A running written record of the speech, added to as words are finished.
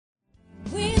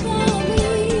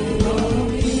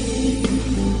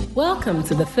Welcome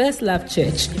to the First Love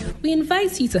Church. We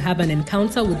invite you to have an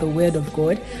encounter with the Word of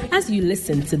God as you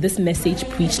listen to this message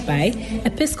preached by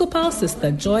Episcopal Sister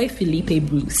Joy Felipe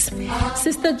Bruce.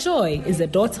 Sister Joy is a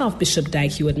daughter of Bishop Dag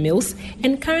Heward-Mills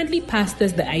and currently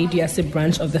pastors the Ayeduase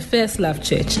branch of the First Love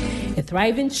Church, a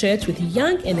thriving church with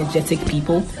young, energetic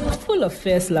people full of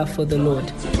first love for the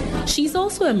Lord. She's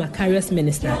also a Macarius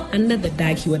minister under the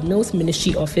Dag Heward-Mills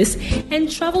Ministry Office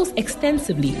and travels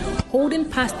extensively, holding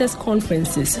pastors'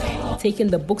 conferences, taking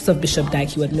the books of Bishop Dag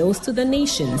Heward-Mills to the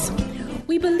nations.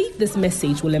 We believe this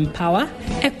message will empower,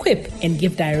 equip, and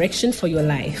give direction for your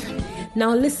life.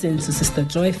 Now listen to Sister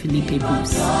Joy Felipe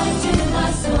Bruce.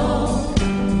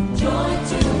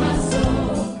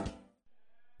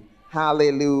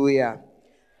 Hallelujah.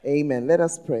 Amen. Let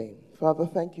us pray. Father,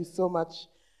 thank you so much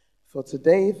for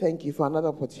today. Thank you for another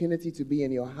opportunity to be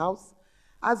in your house.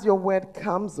 As your word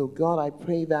comes, oh God, I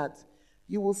pray that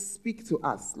you will speak to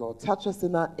us, Lord. Touch us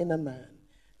in our inner man.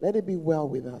 Let it be well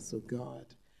with us, oh God.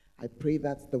 I pray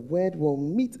that the word will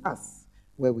meet us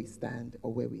where we stand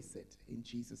or where we sit. In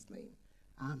Jesus' name.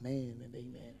 Amen and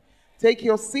amen. Take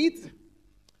your seat.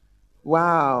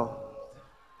 Wow.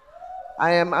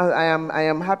 I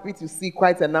am happy to see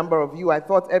quite a number of you. I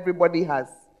thought everybody has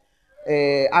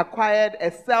acquired a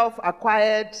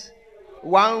self-acquired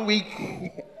 1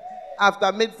 week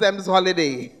after mid-term's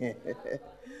holiday.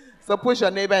 So push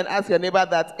your neighbor and ask your neighbor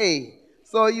that, hey,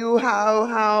 so you how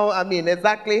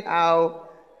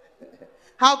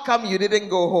come you didn't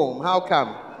go home? How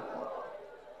come?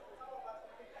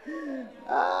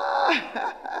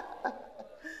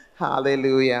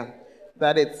 Hallelujah.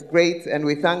 That it's great, and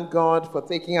we thank God for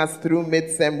taking us through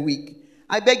mid-term week.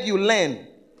 I beg you, learn.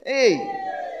 Hey.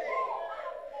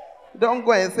 Don't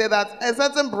go and say that a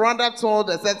certain brother told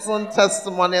a certain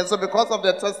testimony, and so because of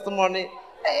the testimony,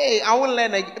 hey, I will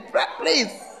learn again.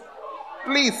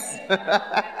 Please.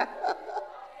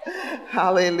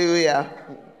 Hallelujah.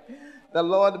 The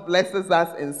Lord blesses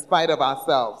us in spite of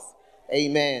ourselves.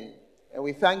 Amen. And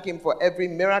we thank him for every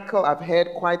miracle. I've heard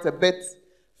quite a bit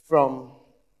from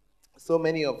so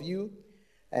many of you,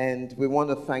 and we want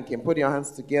to thank him. Put your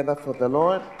hands together for the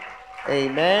Lord.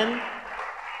 Amen.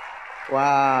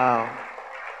 Wow.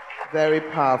 Very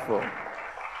powerful.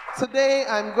 Today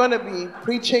I'm going to be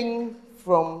preaching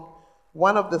from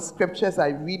one of the scriptures I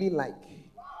really like.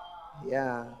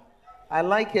 Yeah. I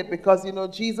like it because,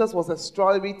 Jesus was a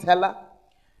storyteller,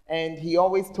 and he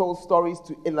always told stories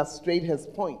to illustrate his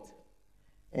point.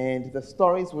 And the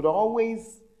stories would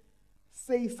always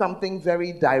say something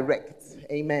very direct.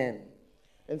 Amen.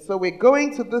 And so we're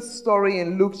going to this story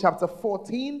in Luke chapter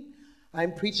 14.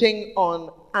 I'm preaching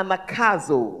on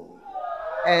Anagkazo.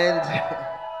 And,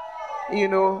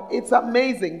 it's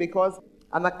amazing because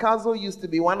Anagkazo used to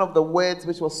be one of the words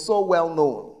which was so well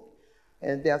known.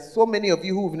 And there are so many of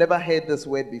you who've never heard this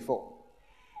word before.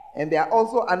 And there are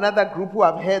also another group who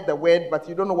have heard the word, but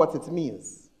you don't know what it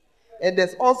means. And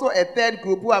there's also a third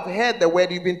group who have heard the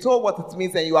word, you've been told what it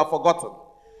means, and you have forgotten.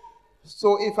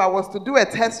 So if I was to do a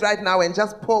test right now and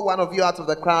just pull one of you out of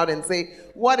the crowd and say,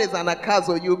 what is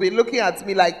Anagkazo? You'll be looking at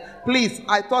me like, please,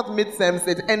 I thought midterms,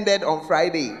 it ended on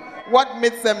Friday. What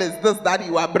midterm is this that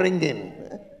you are bringing?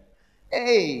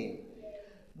 Hey.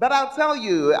 But I'll tell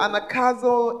you,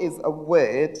 Anagkazo is a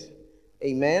word,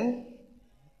 amen,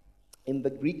 in the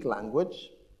Greek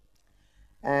language.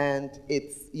 And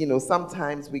it's,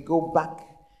 sometimes we go back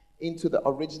into the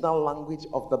original language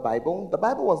of the Bible. The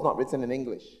Bible was not written in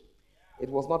English. It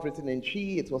was not written in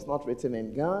Chi. It was not written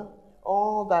in Ga.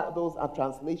 All that, those are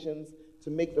translations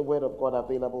to make the word of God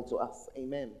available to us.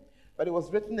 Amen. But it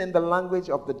was written in the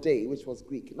language of the day, which was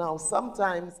Greek. Now,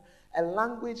 sometimes a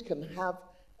language can have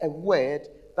a word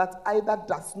that either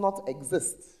does not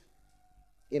exist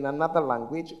in another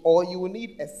language, or you will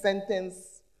need a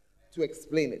sentence to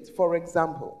explain it. For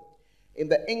example, in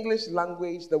the English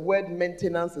language, the word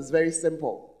maintenance is very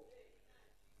simple.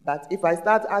 But if I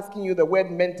start asking you the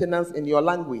word maintenance in your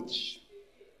language,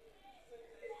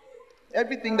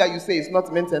 everything that you say is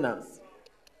not maintenance.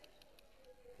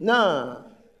 No.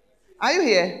 Are you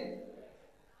here?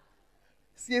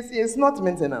 CSC is not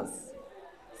maintenance.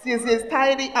 CSC is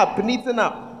tidy up, neaten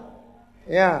up.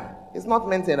 Yeah, it's not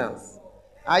maintenance.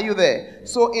 Are you there?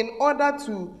 So in order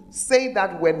to say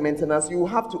that word maintenance, you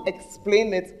have to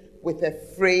explain it with a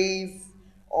phrase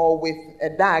or with a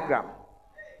diagram.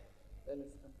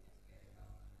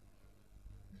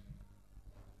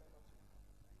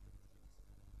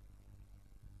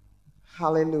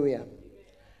 Hallelujah.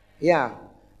 Yeah.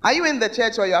 Are you in the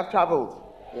church or you have traveled?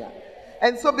 Yeah.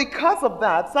 And so because of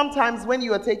that, sometimes when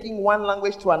you are taking one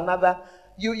language to another,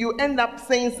 you end up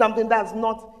saying something that's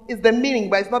not, is the meaning,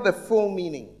 but it's not the full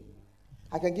meaning.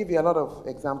 I can give you a lot of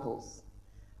examples.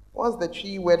 What's the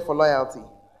tree word for loyalty?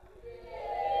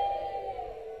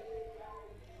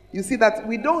 You see that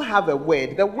we don't have a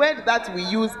word. The word that we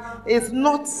use is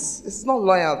not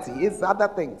loyalty, it's other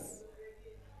things.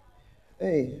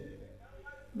 Hey,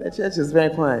 the church is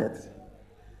very quiet.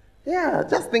 Yeah,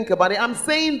 just think about it. I'm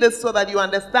saying this so that you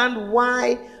understand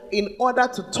why, in order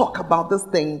to talk about this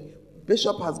thing,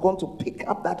 Bishop has gone to pick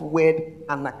up that word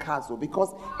Anagkazo,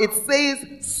 because it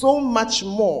says so much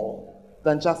more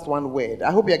than just one word.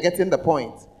 I hope you're getting the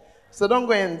point. So don't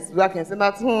go and back and say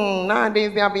that,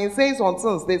 nowadays they have been saying some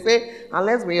things. They say,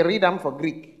 unless we read them for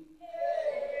Greek.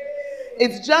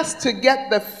 It's just to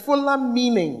get the fuller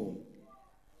meaning.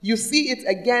 You see it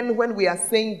again when we are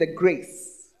saying the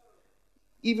grace.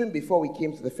 Even before we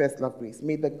came to the first love grace.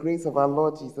 May the grace of our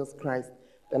Lord Jesus Christ,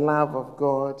 the love of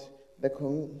God, the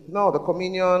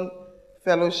communion,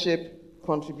 fellowship,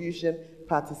 contribution,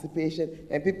 participation.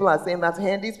 And people are saying that,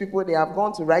 hey, these people, they have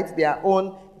gone to write their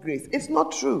own grace. It's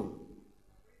not true.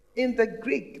 In the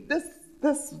Greek, this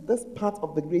part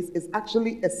of the grace is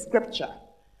actually a scripture.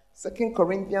 2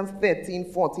 Corinthians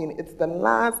 13:14. It's the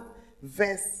last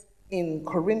verse in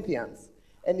Corinthians.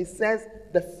 And it says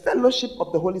the fellowship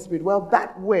of the Holy Spirit. Well,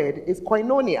 that word is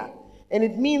koinonia. And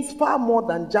it means far more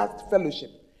than just fellowship.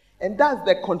 And that's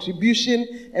the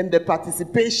contribution and the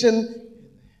participation.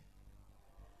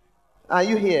 Are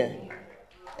you here?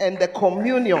 And the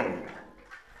communion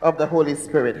of the Holy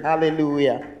Spirit.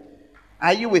 Hallelujah.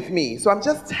 Are you with me? So I'm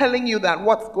just telling you that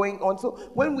what's going on. So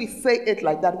when we say it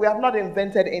like that, we have not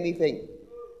invented anything.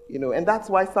 And that's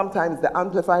why sometimes the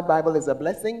Amplified Bible is a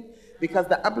blessing, because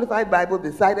the Amplified Bible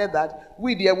decided that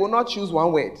we there will not choose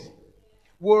one word.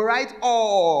 We'll write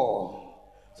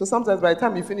all. So sometimes by the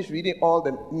time you finish reading all,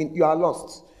 you are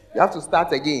lost. You have to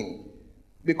start again.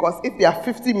 Because if there are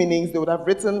 50 meanings, they would have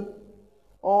written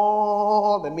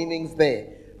all the meanings there.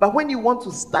 But when you want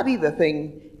to study the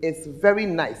thing, it's very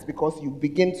nice, because you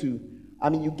begin to,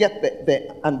 you get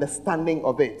the understanding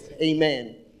of it.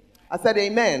 Amen. I said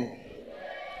amen.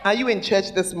 Are you in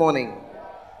church this morning?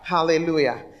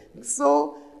 Hallelujah.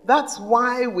 So that's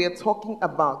why we're talking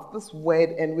about this word,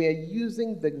 and we're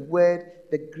using the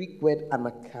Greek word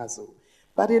Anagkazo.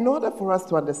 But in order for us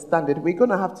to understand it, we're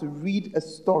going to have to read a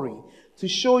story to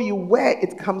show you where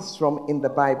it comes from in the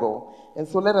Bible. And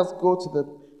so let us go to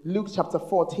the Luke chapter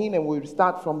 14, and we'll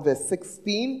start from verse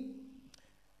 16.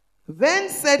 Then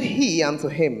said he unto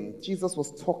him, Jesus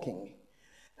was talking,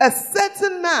 a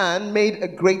certain man made a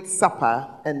great supper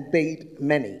and bade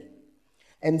many,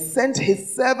 and sent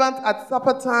his servant at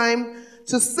supper time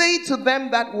to say to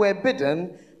them that were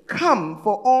bidden, come,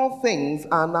 for all things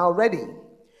are now ready.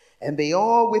 And they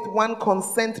all with one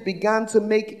consent began to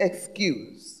make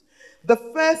excuse. The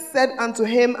first said unto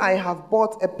him, I have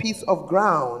bought a piece of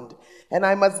ground, and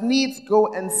I must needs go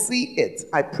and see it.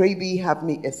 I pray thee, have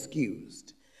me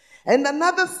excused. And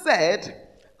another said,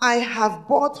 I have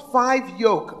bought 5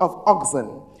 yoke of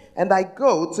oxen, and I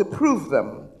go to prove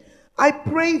them. I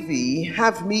pray thee,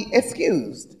 have me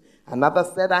excused. Another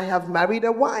said, I have married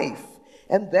a wife,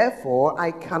 and therefore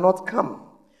I cannot come.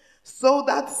 So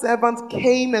that servant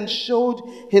came and showed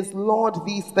his lord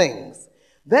these things.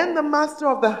 Then the master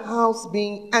of the house,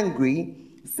 being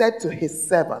angry, said to his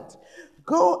servant,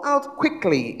 go out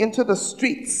quickly into the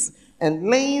streets and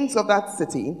lanes of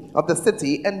the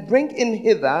city, and bring in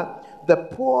hither the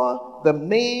poor, the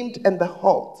maimed, and the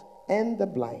halt, and the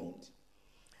blind.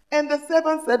 And the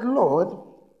servant said, Lord,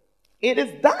 it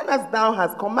is done as thou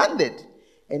hast commanded,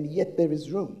 and yet there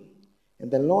is room. And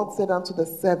the Lord said unto the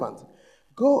servant,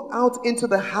 go out into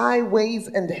the highways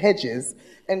and hedges,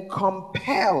 and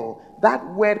compel. That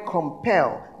word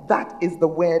compel, that is the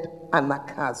word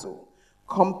Anagkazo.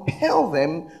 Compel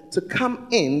them to come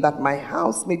in, that my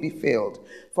house may be filled.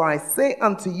 For I say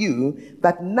unto you,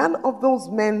 that none of those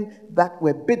men that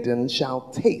were bidden shall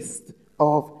taste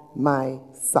of my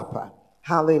supper.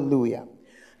 Hallelujah.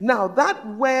 Now that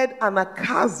word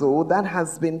Anagkazo that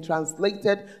has been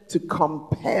translated to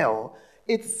compel,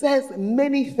 it says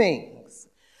many things.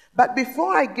 But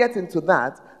before I get into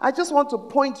that, I just want to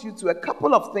point you to a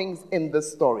couple of things in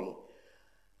this story.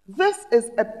 This is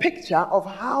a picture of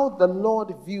how the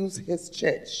Lord views his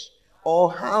church,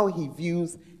 or how he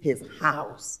views his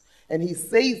house. And he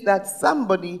says that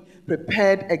somebody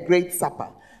prepared a great supper.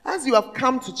 As you have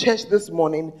come to church this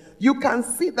morning, you can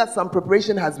see that some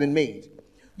preparation has been made.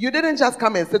 You didn't just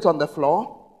come and sit on the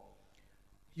floor.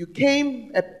 You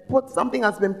came and something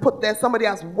has been put there. Somebody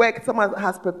has worked. Someone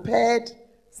has prepared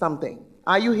something.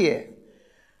 Are you here?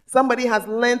 Somebody has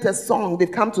learnt a song.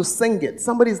 They've come to sing it.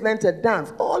 Somebody's learnt a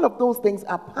dance. All of those things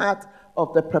are part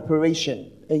of the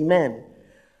preparation. Amen.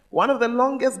 One of the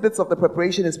longest bits of the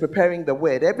preparation is preparing the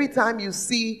word. Every time you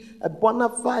see a bona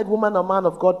fide woman or man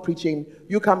of God preaching,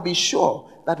 you can be sure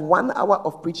that 1 hour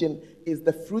of preaching is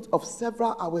the fruit of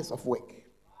several hours of work.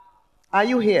 Are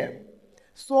you here?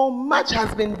 So much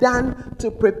has been done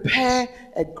to prepare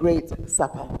a great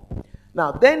supper.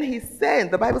 Now, then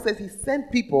the Bible says he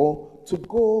sent people to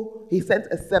go, he sent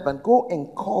a servant, go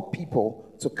and call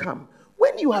people to come.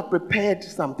 When you have prepared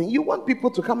something, you want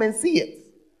people to come and see it.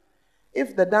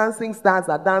 If the dancing stars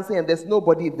are dancing and there's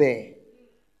nobody there,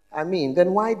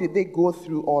 then why did they go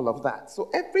through all of that? So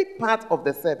every part of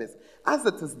the service, as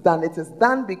it is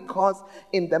done because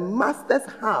in the master's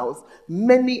house,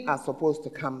 many are supposed to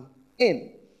come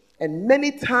in. And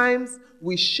many times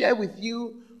we share with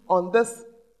you on this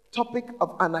topic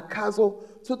of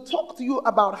Anagkazo to talk to you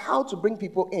about how to bring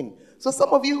people in. So some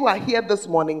of you who are here this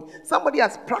morning, somebody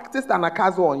has practiced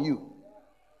Anagkazo on you.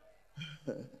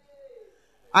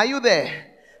 Are you there?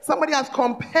 Somebody has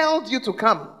compelled you to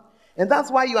come. And that's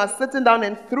why you are sitting down,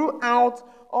 and throughout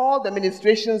all the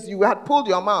ministrations, you had pulled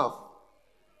your mouth.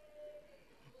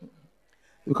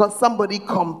 Because somebody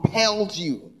compelled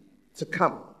you to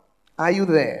come. Are you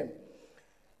there?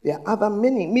 There are other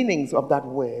meanings of that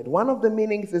word. One of the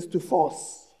meanings is to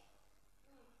force.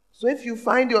 So if you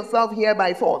find yourself here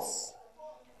by force,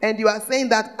 and you are saying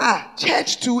that,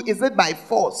 church too, is it by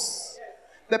force?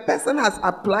 The person has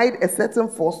applied a certain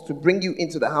force to bring you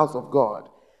into the house of God.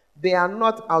 They are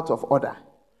not out of order.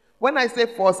 When I say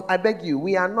force, I beg you,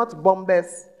 we are not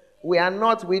bombers. We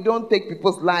don't take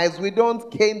people's lives. We don't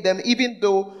cane them, even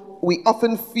though we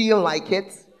often feel like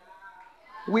it.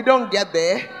 We don't get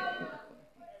there.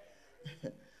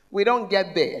 We don't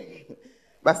get there.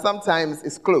 But sometimes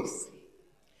it's close.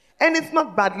 And it's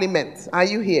not badly meant. Are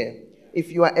you here? If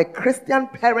you are a Christian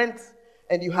parent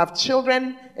and you have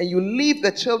children and you leave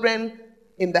the children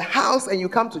in the house and you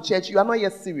come to church, you are not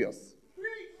yet serious.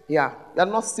 Yeah, you are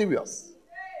not serious.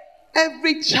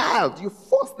 Every child, you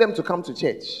force them to come to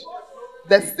church.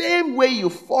 The same way you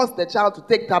force the child to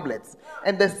take tablets,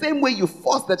 and the same way you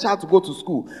force the child to go to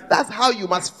school, that's how you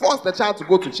must force the child to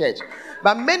go to church.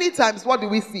 But many times, what do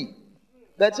we see?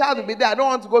 The child will be there, I don't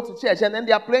want to go to church, and then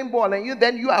they are playing ball, and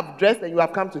you have dressed and you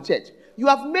have come to church. You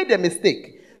have made a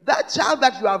mistake. That child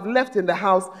that you have left in the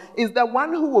house is the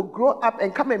one who will grow up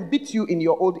and come and beat you in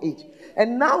your old age.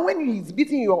 And now when he's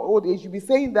beating your old age, you'll be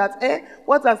saying that,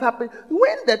 what has happened?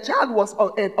 When the child was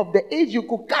of the age you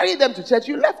could carry them to church,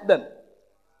 you left them.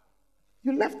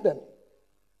 You left them.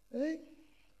 Eh?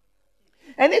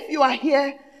 And if you are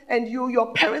here and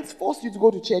your parents force you to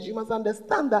go to church, you must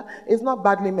understand that it's not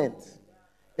badly meant.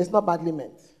 It's not badly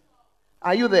meant.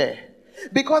 Are you there?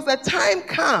 Because the time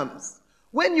comes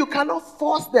when you cannot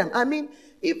force them.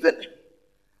 Even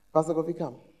Pastor Kofi,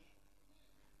 come.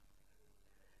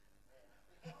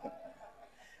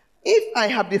 If I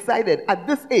have decided at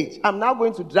this age, I'm now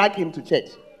going to drag him to church,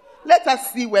 let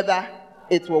us see whether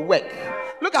it will work.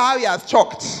 Look at how he has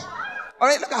chalked. All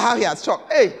right, look at how he has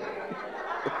chalked. Hey.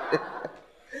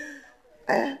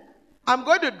 I'm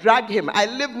going to drag him. I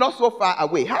live not so far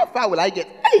away. How far will I get?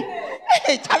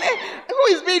 Hey, Charlie,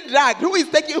 who is being dragged? Who is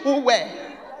taking who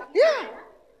where? Yeah.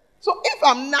 So if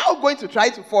I'm now going to try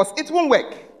to force, it won't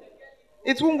work.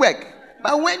 It won't work.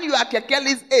 But when you are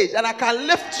Kekeli's age and I can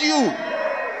lift you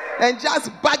and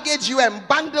just baggage you and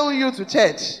bundle you to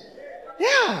church.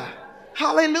 Yeah.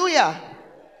 Hallelujah.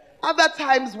 Other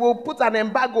times we'll put an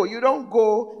embargo. You don't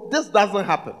go. This doesn't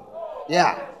happen.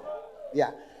 Yeah.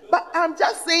 Yeah. But I'm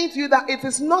just saying to you that it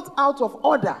is not out of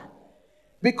order.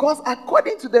 Because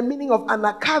according to the meaning of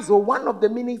Anagkazo, one of the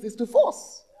meanings is to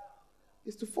force.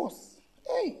 Is to force.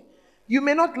 Hey. You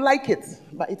may not like it,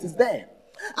 but it is there.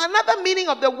 Another meaning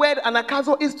of the word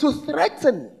Anagkazo is to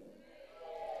threaten.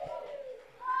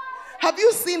 Have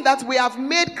you seen that we have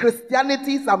made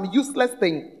Christianity some useless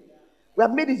thing? We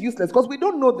have made it useless because we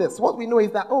don't know this. What we know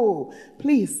is that,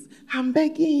 please, I'm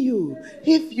begging you,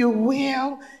 if you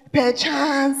will,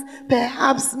 perchance,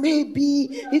 perhaps, maybe,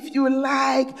 if you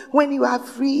like, when you are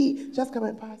free, just come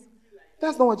and pass.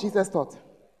 That's not what Jesus taught.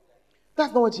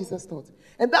 That's not what Jesus taught.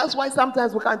 And that's why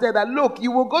sometimes we can tell that, look,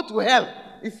 you will go to hell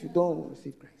if you don't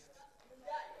receive Christ.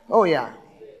 Oh, yeah.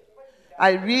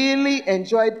 I really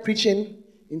enjoyed preaching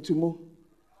in Tumu.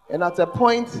 And at a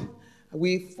point,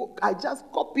 I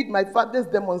just copied my father's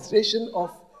demonstration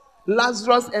of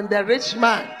Lazarus and the rich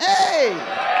man. Hey!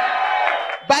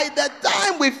 By the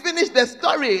time we finished the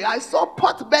story, I saw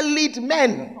pot-bellied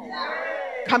men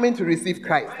coming to receive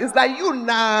Christ. It's like,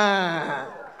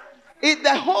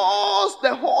 the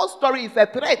whole story is a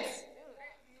threat.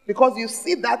 Because you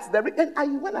see that,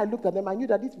 when I looked at them, I knew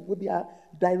that these people, they are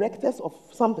directors of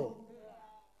something.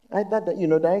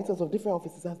 Directors of different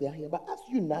offices as they are here. But as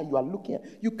you now, you are looking,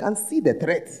 you can see the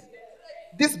threat.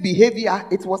 This behavior,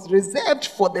 it was reserved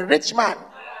for the rich man.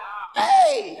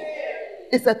 Hey!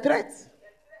 It's a threat.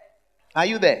 Are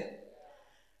you there?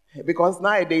 Because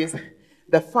nowadays,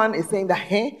 the fun is saying that,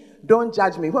 hey, don't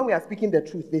judge me. When we are speaking the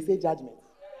truth, they say judgment.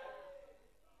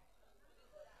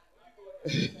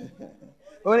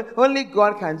 Only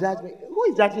God can judge me. Who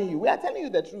is judging you? We are telling you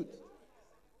the truth.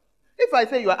 If I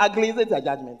say you are ugly, is it a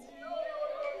judgment?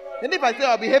 And if I say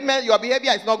your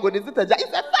behavior is not good, is it a judgment?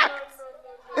 It's a fact.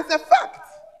 It's a fact.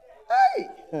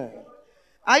 Hey.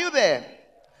 Are you there?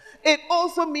 It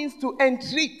also means to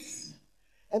entreat.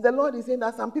 And the Lord is saying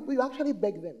that some people, you actually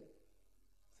beg them.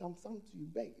 Some you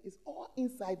beg. It's all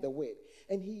inside the word.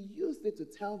 And he used it to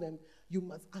tell them, you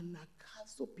must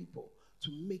Anagkazo people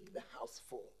to make the house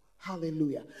full.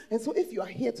 Hallelujah. And so if you are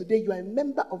here today, you are a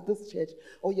member of this church,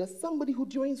 or you're somebody who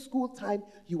during school time,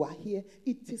 you are here,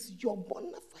 it is your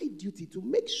bona fide duty to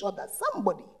make sure that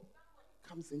somebody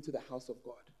comes into the house of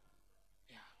God.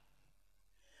 Yeah.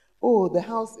 Oh, the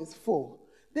house is full.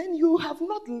 Then you have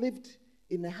not lived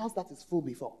in a house that is full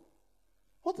before.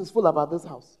 What is full about this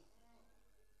house?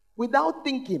 Without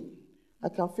thinking, I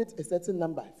can fit a certain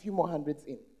number, a few more hundreds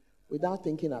in, without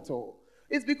thinking at all.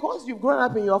 It's because you've grown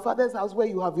up in your father's house where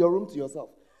you have your room to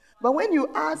yourself. But when you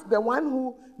ask the one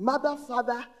who, mother,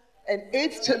 father, and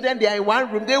 8 children, they are in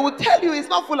one room, they will tell you it's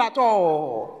not full at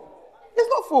all. It's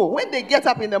not full. When they get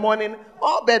up in the morning,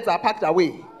 all beds are packed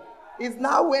away. It's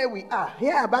now where we are.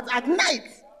 Yeah, but at night,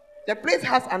 the place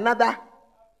has another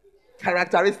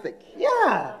characteristic.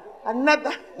 Yeah,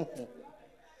 another.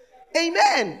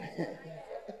 Amen.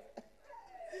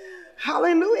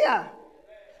 Hallelujah.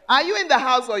 Are you in the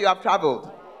house or you have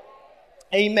traveled?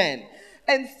 Amen.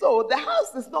 And so the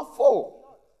house is not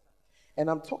full. And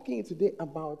I'm talking to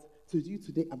you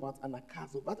today about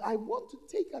Anagkazo. But I want to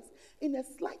take us in a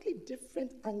slightly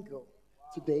different angle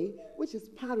today, which is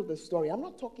part of the story. I'm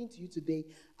not talking to you today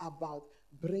about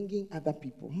bringing other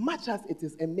people, much as it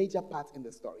is a major part in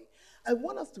the story. I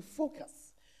want us to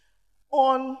focus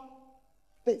on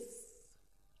this.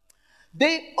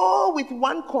 They all with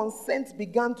one consent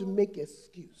began to make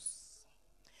excuse.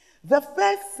 The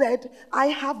first said, I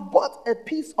have bought a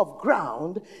piece of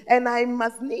ground and I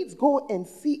must needs go and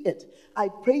see it. I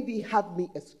pray thee have me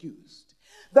excused.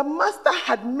 The master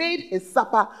had made his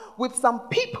supper with some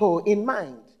people in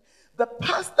mind. The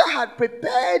pastor had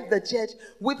prepared the church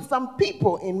with some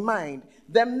people in mind.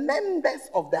 The members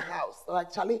of the house. So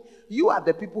actually, you are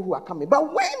the people who are coming.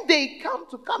 But when they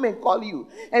come and call you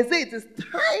and say it is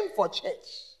time for church,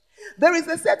 there is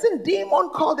a certain demon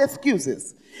called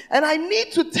excuses. And I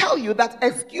need to tell you that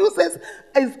excuses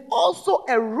is also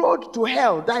a road to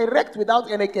hell, direct without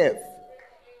any curve.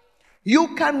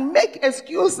 You can make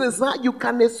excuses. You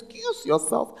can excuse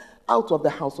yourself out of the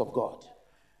house of God.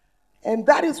 And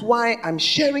that is why I'm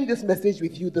sharing this message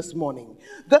with you this morning.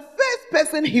 The first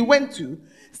person he went to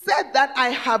said that I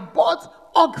have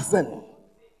bought oxen.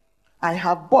 I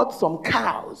have bought some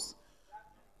cows.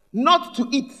 Not to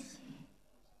eat.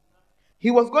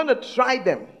 He was going to try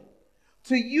them.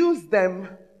 To use them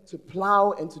to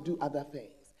plow and to do other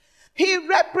things. He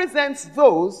represents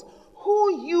those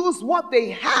who use what they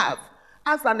have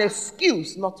as an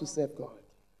excuse not to serve God.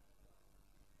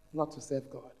 Not to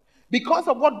serve God. Because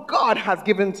of what God has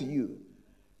given to you.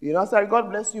 Sorry, God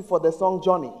bless you for the song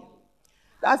Johnny.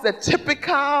 That's a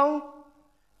typical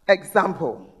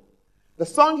example. The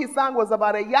song he sang was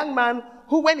about a young man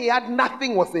who, when he had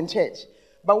nothing, was in church.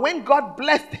 But when God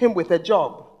blessed him with a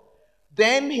job,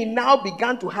 then he now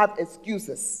began to have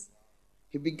excuses.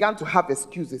 He began to have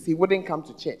excuses. He wouldn't come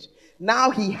to church.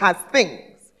 Now he has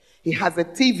things. He has a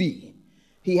TV.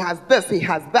 He has this, he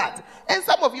has that. And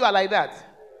some of you are like that.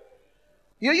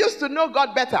 You used to know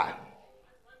God better.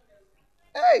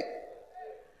 Hey.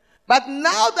 But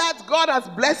now that God has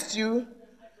blessed you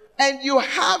and you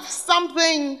have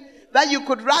something that you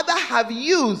could rather have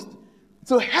used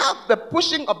to help the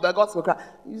pushing of the gospel,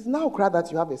 it's now crowd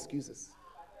that you have excuses.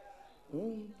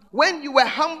 When you were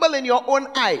humble in your own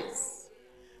eyes,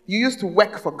 you used to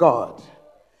work for God.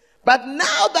 But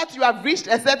now that you have reached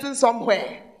a certain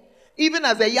somewhere, even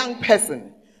as a young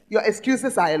person, your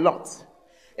excuses are a lot.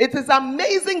 It is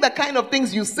amazing the kind of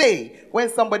things you say when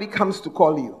somebody comes to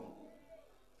call you.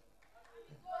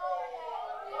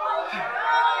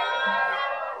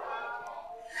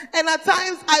 And at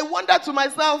times, I wonder to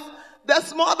myself, the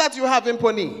small that you have in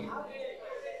Pony.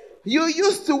 You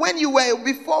used to, when you were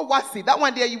before Wasi, that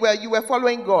one day you were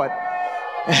following God.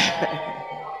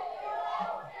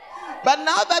 But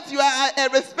now that you are a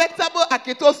respectable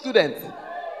Aketo student,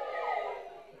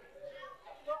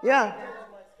 yeah,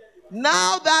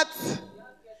 Now that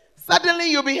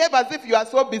suddenly you behave as if you are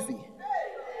so busy.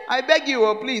 I beg you,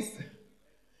 oh, please.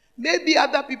 Maybe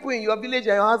other people in your village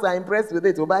and your house are impressed with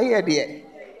it. Oh, but here, dear.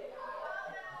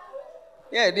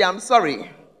 Yeah, dear, I'm sorry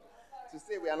to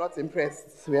say we are not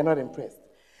impressed. We are not impressed.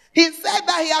 He said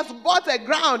that he has bought a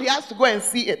ground. He has to go and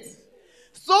see it.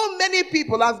 So many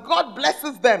people, as God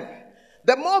blesses them,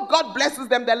 the more God blesses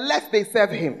them, the less they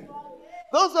serve him.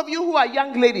 Those of you who are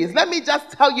young ladies, let me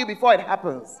just tell you before it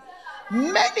happens.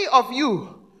 Many of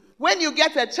you, when you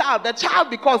get a child, the child,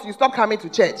 because you stop coming to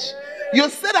church, you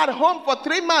sit at home for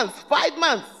 3 months, 5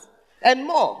 months, and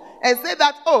more, and say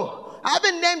that, oh, I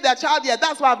haven't named that child yet,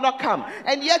 that's why I've not come.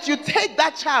 And yet you take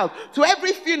that child to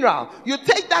every funeral. You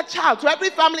take that child to every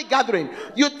family gathering.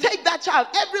 You take that child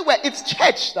everywhere. It's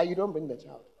church that you don't bring the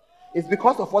child. It's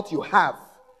because of what you have,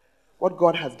 what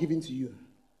God has given to you.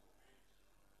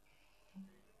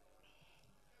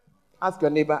 Ask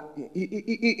your neighbor,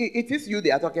 it is you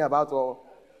they are talking about, or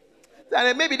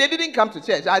maybe they didn't come to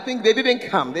church. I think they didn't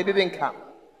come. They didn't come.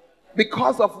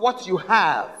 Because of what you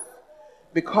have.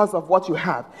 Because of what you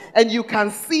have. And you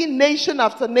can see nation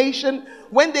after nation,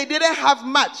 when they didn't have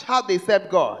much, how they served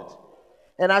God.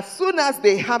 And as soon as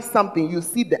they have something, you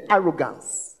see the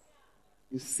arrogance.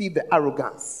 You see the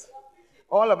arrogance.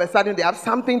 All of a sudden, they have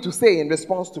something to say in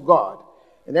response to God.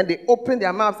 And then they open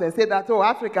their mouths and say that, oh,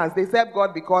 Africans, they serve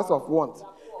God because of want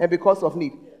and because of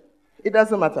need. It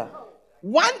doesn't matter.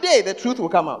 One day, the truth will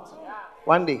come out.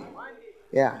 One day.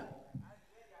 Yeah.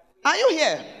 Are you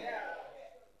here?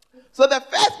 So the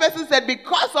first person said,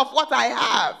 because of what I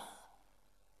have,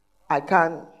 I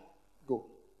can't go.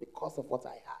 Because of what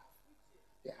I have.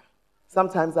 Yeah.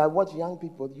 Sometimes I watch young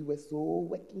people, you were so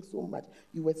working so much.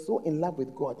 You were so in love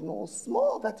with God. No,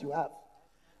 small that you have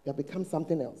become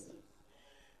something else.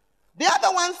 The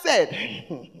other one said,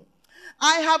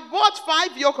 I have bought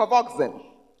 5 yoke of oxen,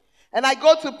 and I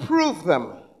go to prove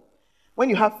them. When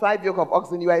you have 5 yoke of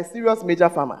oxen, you are a serious major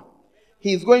farmer.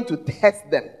 He is going to test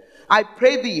them. I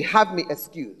pray thee, have me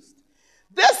excused.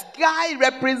 This guy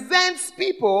represents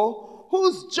people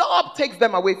whose job takes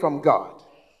them away from God.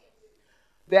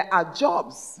 There are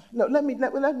jobs. No, let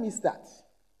me start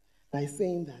by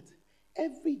saying that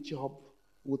every job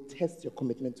will test your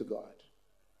commitment to God.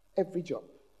 Every job.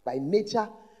 By nature,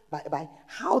 by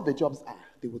how the jobs are,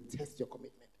 they will test your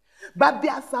commitment. But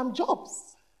there are some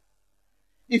jobs,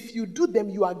 if you do them,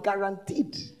 you are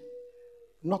guaranteed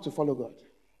not to follow God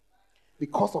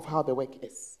because of how the work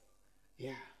is.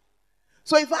 Yeah.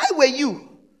 So if I were you,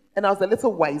 and I was a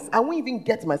little wise, I wouldn't even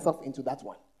get myself into that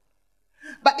one.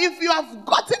 But if you have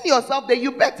gotten yourself there,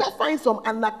 you better find some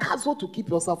Anagkazo to keep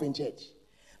yourself in church.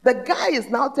 The guy is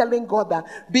now telling God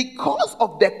that because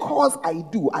of the cause I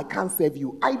do, I can't serve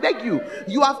you. I beg you,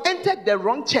 you have entered the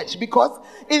wrong church, because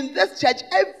in this church,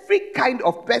 every kind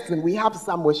of person, we have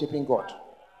some worshiping God.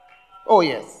 Oh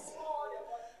yes.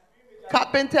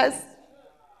 Carpenters,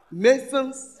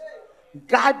 masons,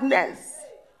 gardeners,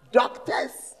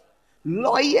 doctors,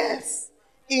 lawyers,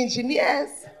 engineers,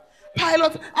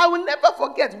 pilots. I will never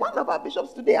forget one of our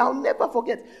bishops today. I'll never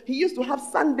forget. He used to have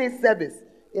Sunday service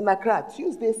in Accra,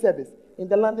 Tuesday service in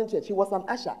the London church. He was an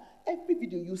usher. Every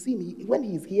video you see him, when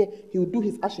he's here, he will do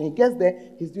his ushering. He gets there,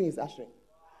 he's doing his ushering.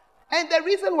 And the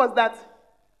reason was that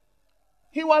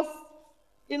he was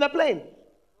in a plane,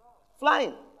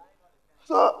 flying.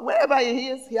 So wherever he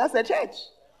is, he has a church.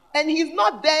 And he's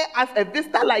not there as a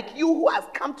visitor like you who has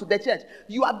come to the church.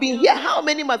 You have been here how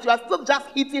many months? You are still just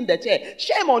hitting the chair.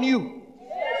 Shame on you.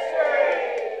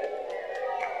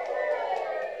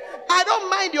 I don't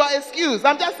mind your excuse.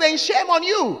 I'm just saying shame on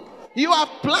you. You have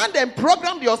planned and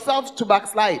programmed yourself to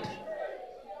backslide.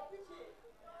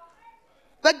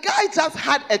 The guy just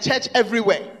had a church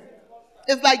everywhere.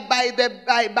 It's like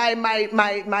by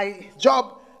my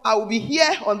job, I will be here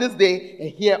on this day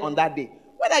and here on that day.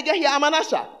 When I get here, I'm an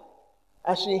usher.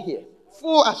 Ushering here.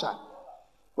 Full usher.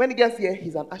 When he gets here,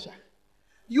 he's an usher.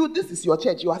 This is your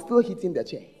church. You are still hitting the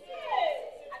chair.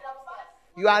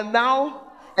 You are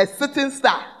now a sitting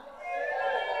star.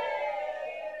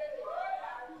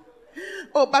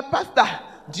 Oh, but Pastor,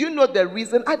 do you know the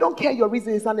reason? I don't care your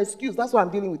reason. It's an excuse. That's why I'm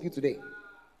dealing with you today.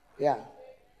 Yeah.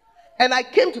 And I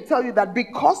came to tell you that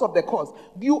because of the cause,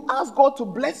 you ask God to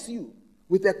bless you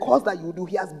with the cause that you do.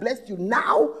 He has blessed you.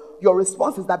 Now, your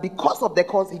response is that because of the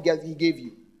cause he gave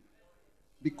you.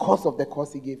 Because of the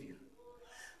cause he gave you.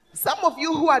 Some of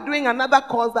you who are doing another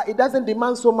cause that it doesn't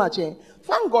demand so much,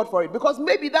 thank God for it. Because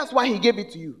maybe that's why he gave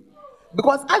it to you.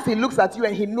 Because as he looks at you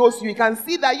and he knows you, he can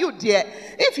see that you, dear,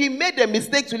 if he made a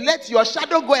mistake to let your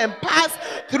shadow go and pass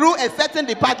through a certain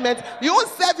department, you won't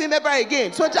serve him ever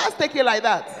again. So just take it like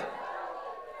that.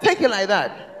 Take it like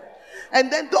that.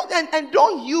 And then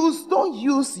don't use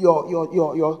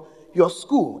your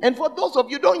school. And for those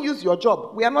of you, don't use your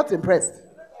job. We are not impressed.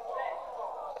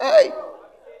 Hey.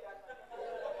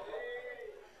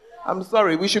 I'm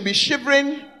sorry. We should be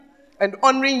shivering and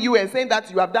honoring you and saying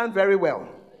that you have done very well.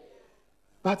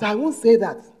 But I won't say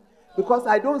that because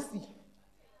I don't see.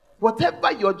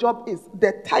 Whatever your job is,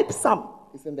 the type sum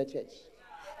is in the church.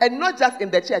 And not just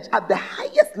in the church, at the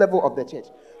highest level of the church.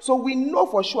 So we know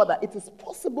for sure that it is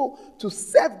possible to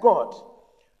serve God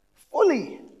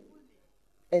fully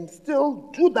and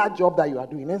still do that job that you are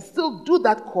doing and still do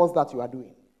that course that you are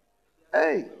doing.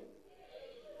 Hey.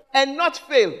 And not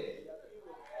fail.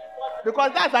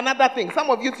 Because that's another thing. Some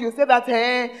of you say that,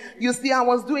 hey, you see, I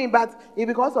was doing, but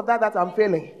because of that I'm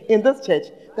failing in this church.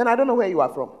 Then I don't know where you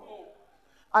are from.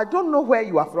 I don't know where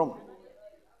you are from.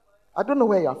 I don't know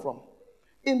where you are from.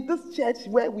 In this church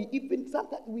where we even,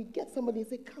 sometimes we get somebody and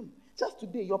say, come, just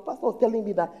today, your pastor was telling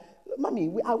me that,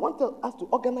 Mommy, I want us to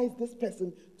organize this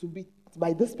person to be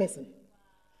by this person.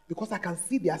 Because I can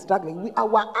see they are struggling.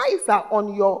 Our eyes are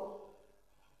on your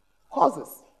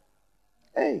causes.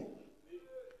 Hey.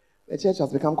 The church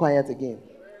has become quiet again.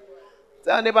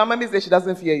 Tell neighbor, Mommy says she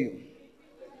doesn't fear you.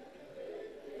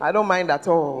 I don't mind at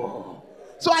all.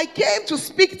 So I came to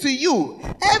speak to you.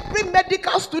 Every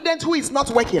medical student who is not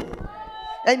working,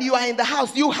 and you are in the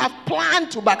house, you have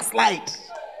planned to backslide.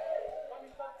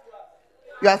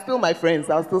 You are still my friends.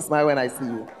 I'll still smile when I see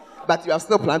you. But you have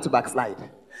still planned to backslide.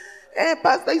 Hey,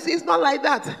 Pastor, you see, it's not like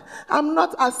that. I'm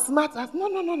not as smart as...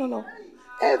 No.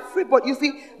 Everybody, you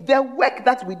see, the work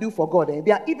that we do for God,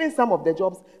 there are even some of the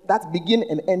jobs that begin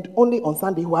and end only on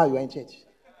Sunday while you are in church.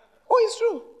 Oh, it's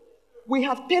true. We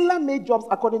have tailor-made jobs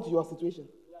according to your situation.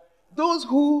 Those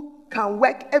who can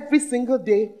work every single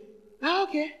day,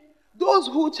 okay. Those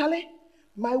who, Charlie,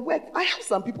 my work, I have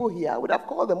some people here, I would have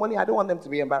called them money, I don't want them to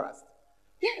be embarrassed.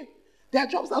 Yeah, their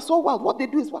jobs are so wild. What they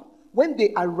do is what? When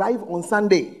they arrive on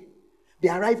Sunday, they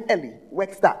arrive early,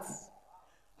 work starts.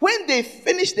 When they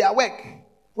finish their work,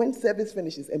 when service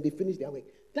finishes and they finish their work,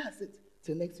 that's it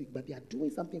till next week. But they are doing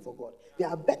something for God. They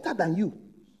are better than you.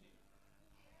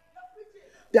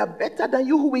 They are better than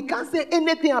you, who we can't say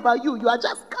anything about you. You are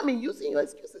just coming using your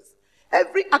excuses.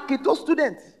 Every Ayeduase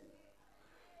student.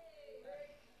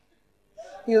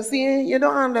 You see, you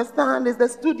don't understand. It's the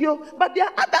studio. But there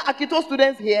are other Ayeduase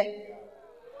students here.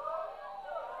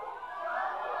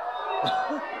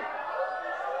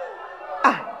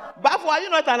 Bafo, are you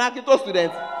not an Ayeduase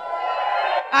student?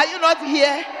 Are you not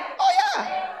here? Oh,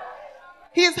 yeah.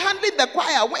 He's handling the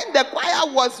choir. When the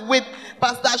choir was with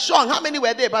Pastor Sean, how many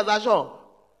were there, Pastor Sean?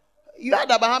 You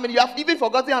had about how many? You have even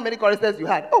forgotten how many choristers you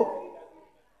had. Oh.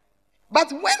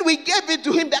 But when we gave it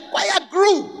to him, the choir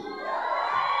grew.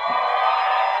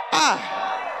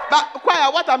 But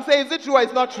choir, what I'm saying, is it true or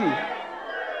it's not true?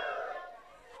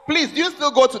 Please, do you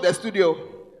still go to the studio?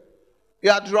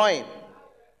 You are drawing.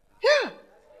 Yeah.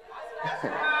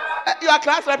 You are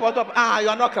class rep or top? You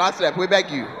are not class rep. We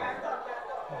beg you.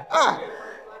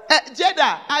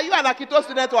 Jada, are you an Ayeduase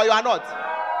student or you are not?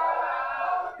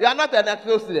 You are not an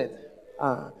Ayeduase student.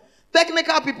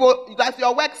 Technical people, does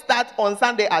your work start on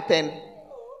Sunday at 10?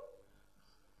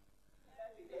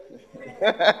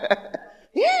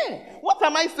 Yeah. What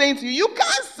am I saying to you? You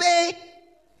can't say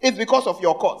it's because of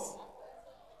your course.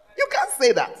 You can't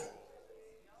say that.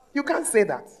 You can't say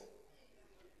that.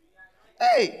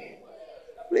 Hey,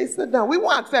 please sit down. We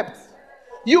won't accept.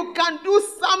 You can do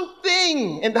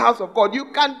something in the house of God.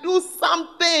 You can do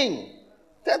something.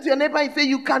 Tell to your neighbor and say,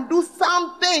 you can do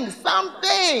something.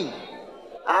 Something.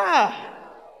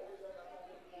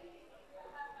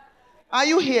 Are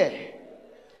you here?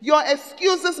 Your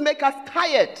excuses make us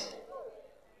tired.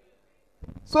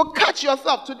 So catch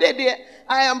yourself. Today,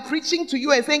 I am preaching to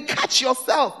you and saying, catch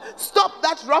yourself. Stop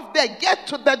that rough day. Get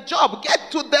to the job.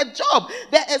 Get to the job.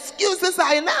 The excuses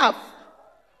are enough.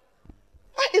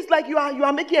 It's like you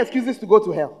are making excuses to go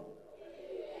to hell.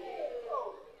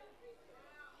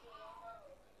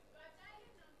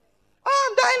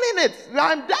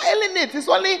 I'm dialing it.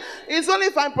 It's only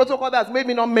fine protocol that's made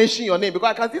me not mention your name, because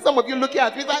I can see some of you looking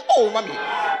at me like, oh, mommy,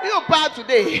 you're bad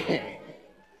today.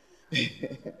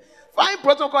 Fine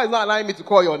protocol is not allowing me to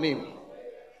call your name.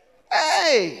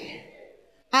 Hey,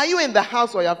 are you in the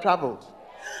house or you have traveled?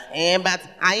 But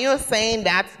are you saying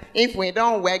that if we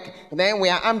don't work, then we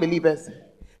are unbelievers?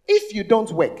 If you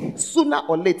don't work, sooner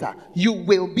or later, you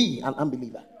will be an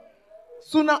unbeliever.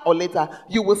 Sooner or later,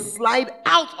 you will slide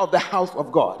out of the house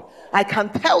of God. I can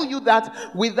tell you that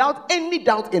without any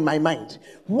doubt in my mind.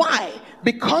 Why?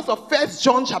 Because of 1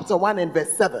 John chapter 1 and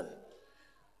verse 7.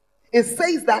 It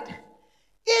says that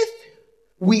if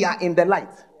we are in the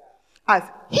light, as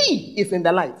he is in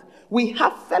the light, we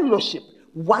have fellowship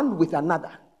one with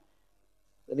another.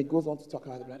 Then it goes on to talk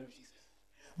about the blood of Jesus.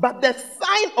 But the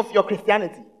sign of your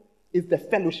Christianity is the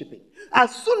fellowshipping.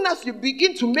 As soon as you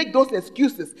begin to make those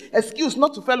excuses, excuse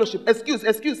not to fellowship, excuse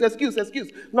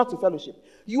not to fellowship,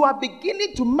 you are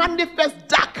beginning to manifest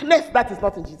darkness that is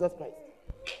not in Jesus Christ.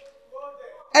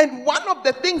 And one of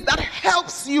the things that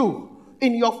helps you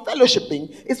in your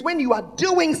fellowshipping is when you are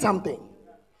doing something.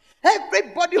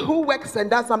 Everybody who works and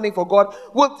does something for God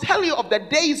will tell you of the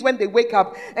days when they wake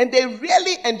up and they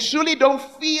really and truly don't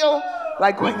feel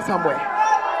like going somewhere.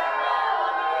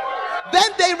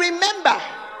 Then they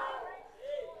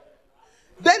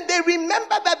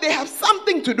remember that they have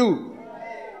something to do.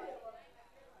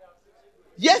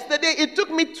 Yesterday, it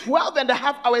took me 12 and a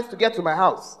half hours to get to my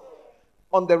house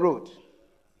on the road.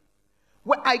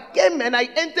 When I came and I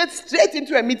entered straight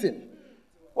into a meeting.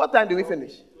 What time did we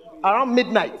finish? Around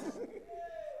midnight.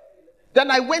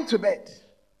 Then I went to bed.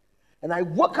 And I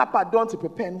woke up at dawn to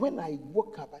prepare. And when I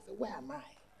woke up, I said, where am I?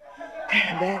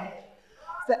 And then I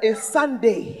said, it's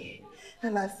Sunday.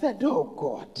 And I said, oh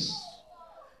God.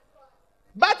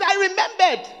 But I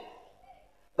remembered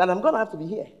that I'm going to have to be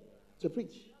here to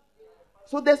preach.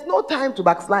 So there's no time to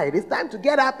backslide. It's time to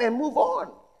get up and move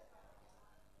on.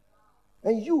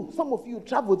 And some of you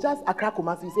travel just Accra,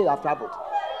 Kumasi, you say you have traveled.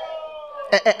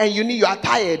 And you are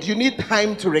tired. You need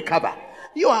time to recover.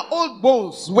 You are old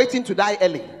bones waiting to die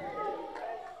early. No,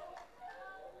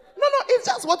 it's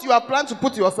just what you have planned to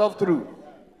put yourself through.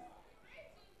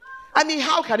 I mean,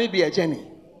 how can it be a journey?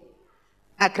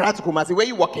 Accra to Kumasi, where are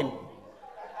you walking?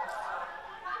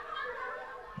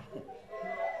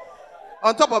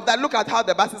 On top of that, look at how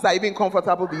the buses are even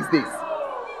comfortable these days.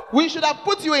 We should have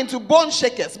put you into bone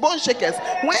shakers. Bone shakers.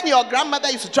 When your grandmother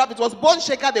used to travel, it was bone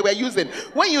shaker they were using.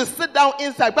 When you sit down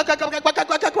inside,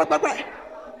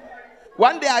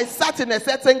 one day I sat in a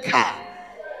certain car,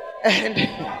 and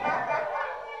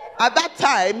at that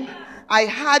time I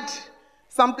had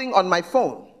something on my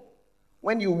phone.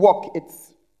 When you walk, it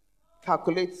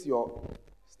calculates your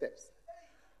steps.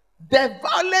 The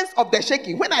violence of the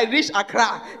shaking. When I reached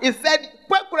Accra, it said,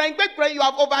 you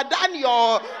have overdone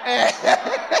your...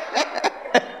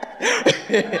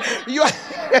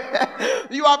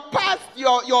 you have passed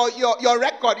your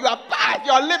record. You have passed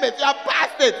your limit. You have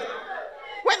passed it.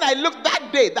 When I looked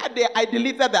that day, I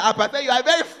deleted the app. I said, you are a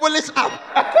very foolish app.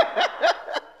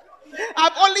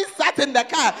 I've only sat in the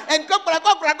car and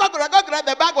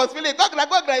the bag was filling.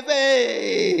 I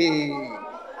say, hey.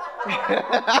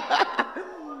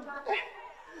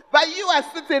 But you are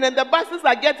sitting and the buses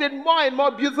are getting more and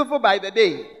more beautiful by the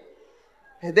day.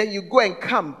 And then you go and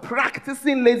come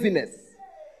practicing laziness,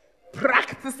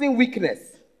 practicing weakness,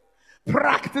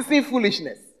 practicing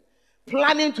foolishness,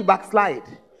 planning to backslide.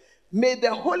 May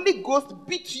the Holy Ghost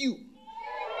beat you.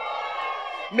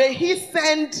 May He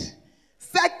send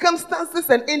circumstances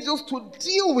and angels to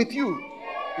deal with you.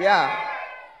 Yeah.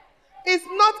 It's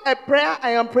not a prayer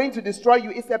I am praying to destroy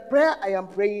you. It's a prayer I am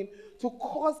praying to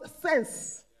cause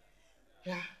sense.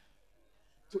 Yeah.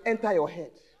 To enter your head.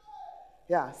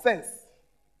 Yeah, sense.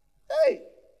 Hey.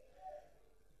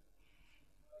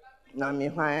 Now,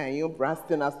 why are you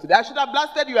blasting us today? I should have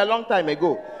blasted you a long time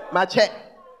ago. Mache.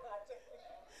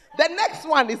 The next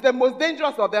one is the most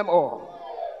dangerous of them all.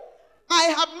 I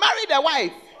have married a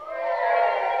wife,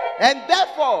 and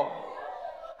therefore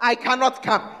I cannot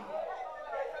come.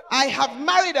 I have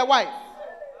married a wife.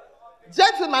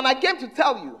 Gentlemen, I came to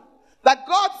tell you that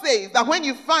God says that when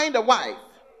you find a wife,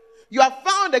 you have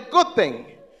found a good thing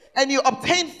and you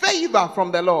obtain favor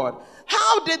from the Lord.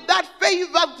 How did that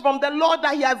favor from the Lord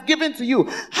that He has given to you,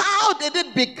 how did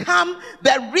it become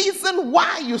the reason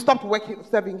why you stopped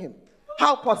serving Him?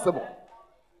 How possible?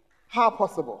 How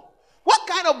possible? What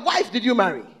kind of wife did you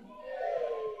marry?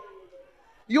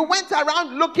 You went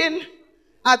around looking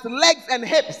at legs and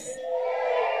hips.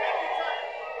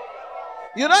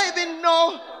 You don't even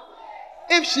know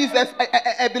if she's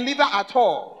a believer at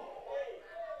all.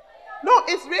 No,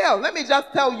 it's real. Let me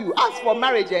just tell you. As for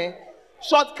marriage,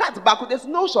 shortcut back. There's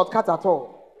no shortcut at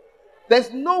all.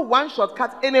 There's no one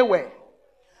shortcut anywhere.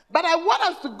 But I want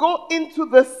us to go into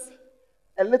this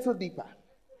a little deeper.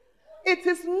 It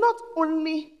is not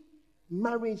only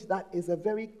marriage that is a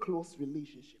very close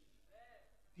relationship.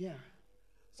 Yeah.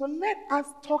 So let us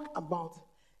talk about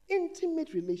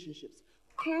intimate relationships,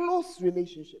 close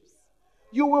relationships.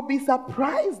 You will be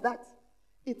surprised that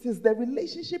it is the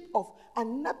relationship of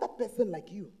another person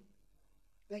like you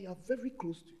that you are very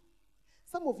close to.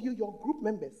 Some of you, your group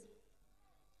members,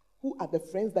 who are the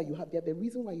friends that you have, they are the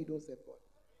reason why you don't serve God.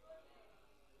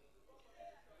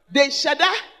 They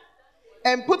shudder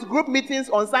and put group meetings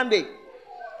on Sunday.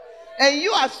 And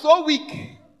you are so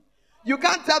weak You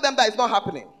can't tell them that it's not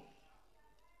happening.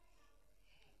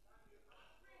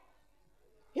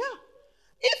 Yeah.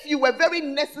 If you were very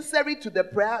necessary to the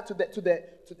prayer, to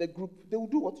the group, they will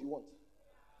do what you want.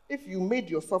 If you made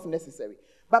yourself necessary.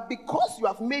 But because you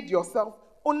have made yourself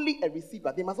only a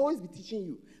receiver, they must always be teaching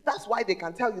you. That's why they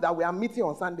can tell you that we are meeting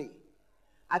on Sunday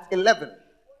at 11.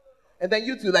 And then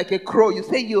you two, like a crow, you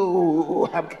say, yo,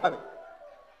 I'm coming.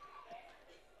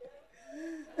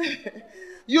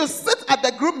 You sit at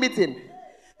the group meeting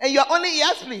and you're only,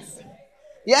 yes, please.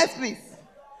 Yes, please.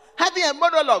 Having a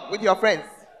monologue with your friends.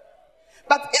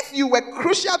 But if you were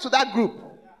crucial to that group,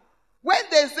 when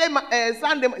they say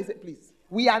Sunday, you say, please,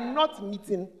 we are not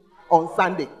meeting on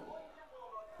Sunday.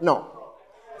 No.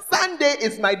 Sunday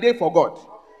is my day for God.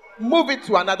 Move it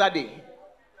to another day.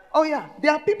 Oh yeah,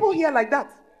 there are people here like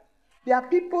that. There are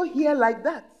people here like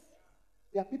that.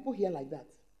 There are people here like that.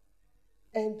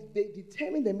 And they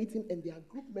determine the meeting and their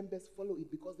group members follow it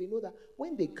because they know that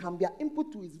when they come, their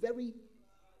input to is very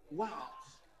wild.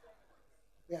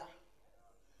 Yeah.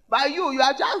 But you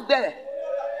are just there.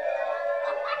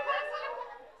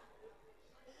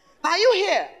 Are you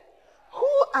here?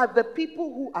 Who are the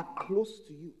people who are close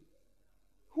to you?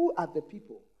 Who are the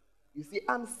people? You see,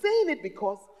 I'm saying it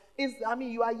because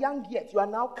you are young yet. You are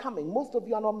now coming. Most of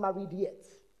you are not married yet.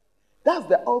 That's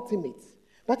the ultimate.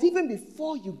 But even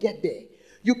before you get there,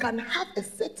 you can have a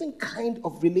certain kind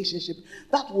of relationship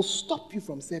that will stop you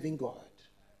from serving God.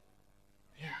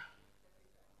 Yeah.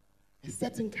 A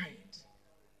certain kind.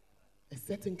 A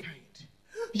certain kind.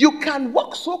 You can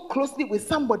walk so closely with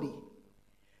somebody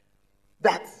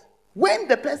that when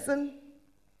the person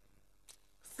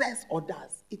says or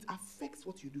does, it affects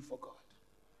what you do for God.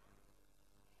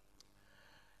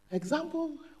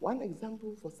 One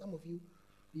example for some of you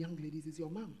young ladies is your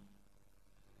mom.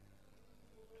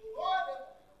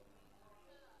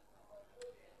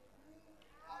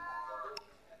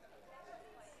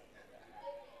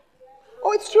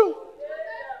 Oh, it's true.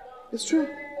 It's true.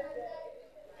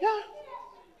 Yeah.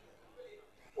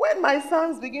 When my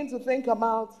sons begin to think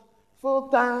about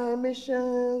full-time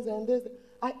missions and this,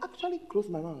 I actually close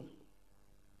my mouth.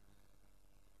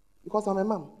 Because I'm a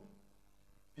mom.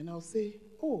 And I'll say,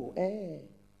 but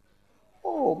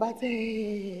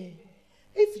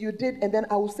if you did, and then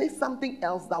I will say something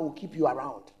else that will keep you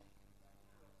around.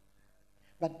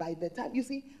 But by the time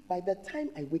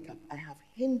I wake up, I have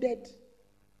hindered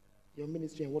your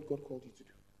ministry and what God called you to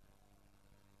do.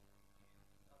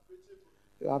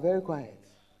 You are very quiet.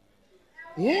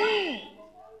 Yeah.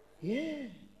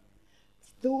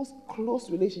 Those close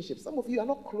relationships. Some of you are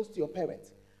not close to your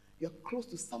parents. You're close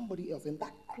to somebody else. And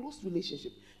that close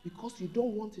relationship, because you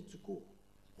don't want it to go,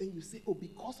 then you say,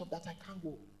 because of that, I can't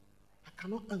go. I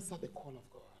cannot answer the call of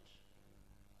God.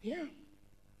 Yeah.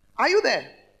 Are you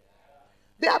there?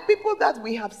 There are people that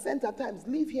we have sent at times,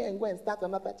 leave here and go and start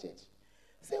another church.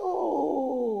 Say,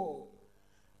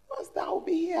 pastor, I'll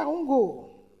be here, I won't go.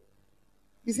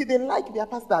 You see, they like their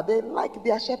pastor, they like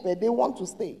their shepherd, they want to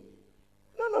stay.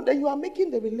 No, then you are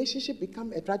making the relationship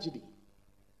become a tragedy.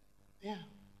 Yeah.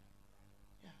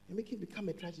 You make it become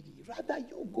a tragedy. Rather,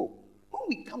 you go. When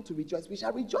we come to rejoice, we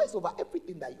shall rejoice over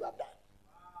everything that you have done.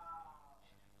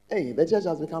 Hey, the church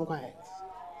has become quiet.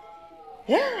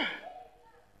 Yeah.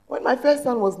 When my first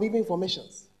son was leaving for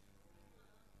missions,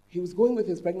 he was going with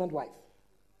his pregnant wife.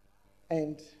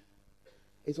 And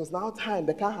it was now time.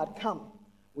 The car had come.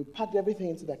 We packed everything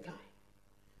into the car.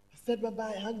 I said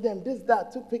bye-bye, hugged them, this,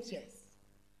 that, took pictures.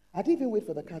 I didn't even wait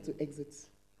for the car to exit.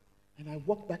 And I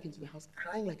walked back into the house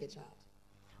crying like a child.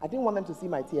 I didn't want them to see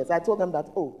my tears. I told them that,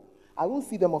 I won't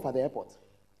see them off at the airport.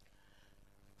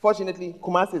 Fortunately,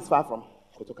 Kumasi is far from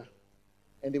Kotoka.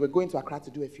 And they were going to Accra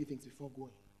to do a few things before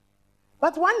going.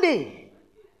 But one day,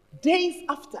 days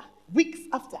after, weeks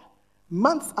after,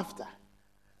 months after,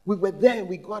 we were there and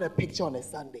we got a picture on a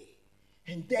Sunday.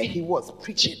 And there he was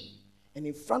preaching. And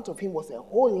in front of him was a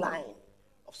whole line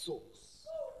of souls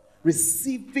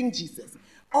receiving Jesus.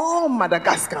 All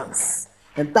Madagascans.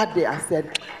 And that day I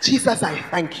said, Jesus, I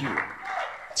thank you.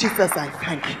 Jesus, I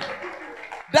thank you.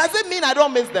 Does it mean I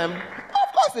don't miss them?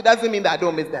 Of course it doesn't mean that I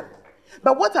don't miss them.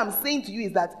 But what I'm saying to you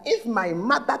is that if my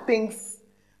mother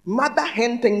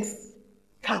hen things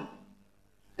come,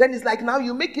 then it's like now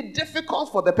you make it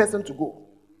difficult for the person to go.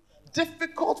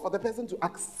 Difficult for the person to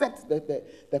accept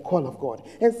the call of God.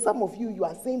 And some of you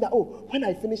are saying that, when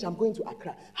I finish, I'm going to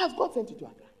Accra. Has God sent you to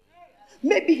Accra?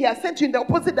 Maybe he has sent you in the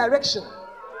opposite direction.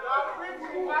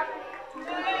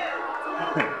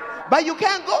 But you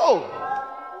can't go.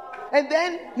 And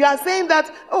then you are saying that,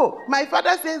 my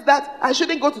father says that I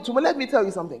shouldn't go to Tumo. Let me tell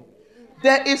you something.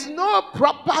 There is no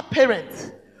proper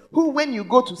parent who, when you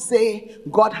go to say,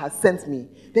 God has sent me,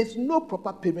 there's no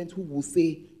proper parent who will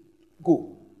say,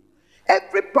 go.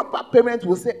 Every proper parent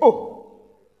will say, oh,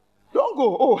 don't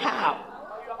go. Oh, how?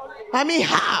 I mean,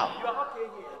 how?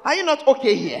 Are you not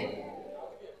okay here?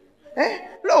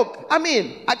 Look, I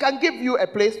mean, I can give you a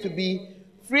place to be,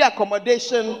 free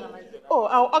accommodation. Oh,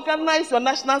 I'll organize your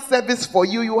national service for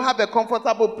you. You have a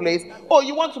comfortable place. Oh,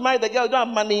 you want to marry the girl, you don't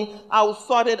have money. I'll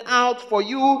sort it out for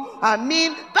you. I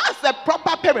mean, that's a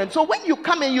proper parent. So when you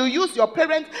come and you use your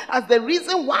parent as the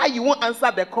reason why you won't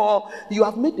answer the call, you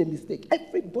have made a mistake.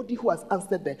 Everybody who has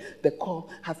answered the call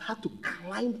has had to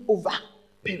climb over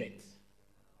parents.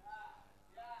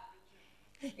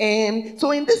 So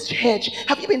in this church,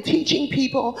 have you been teaching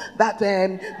people that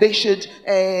they should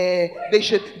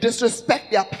disrespect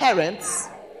their parents?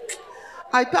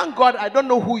 I thank God I don't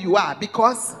know who you are,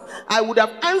 because I would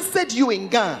have answered you in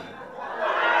Ghana.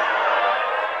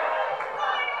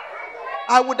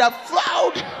 I would have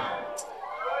vowed.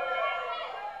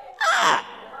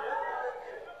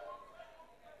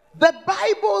 The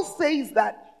Bible says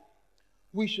that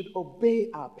we should obey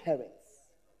our parents.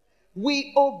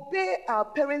 We obey our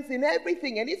parents in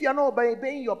everything. And if you're not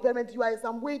obeying your parents, you are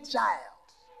some way child.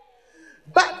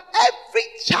 But every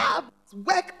child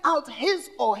work out his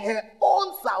or her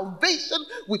own salvation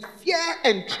with fear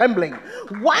and trembling.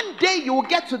 One day you will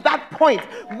get to that point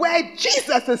where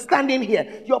Jesus is standing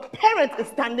here, your parent is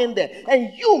standing there,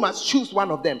 and you must choose one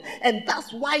of them. And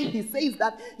that's why he says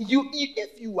that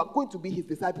if you are going to be his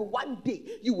disciple, one day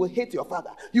you will hate your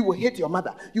father, you will hate your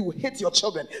mother, you will hate your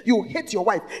children, you will hate your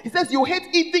wife. He says you hate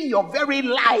even your very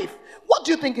life. What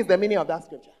do you think is the meaning of that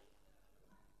scripture?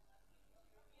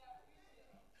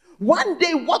 One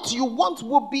day what you want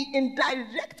will be in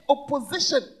direct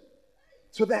opposition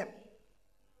to them.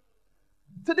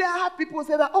 Today I have people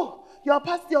say that, oh, your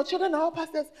children are all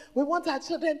pastors. We want our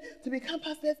children to become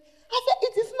pastors. I said,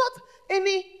 it is not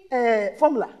any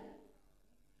formula.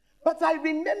 But I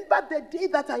remember the day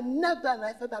that I knelt down and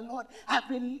I said, Lord, I've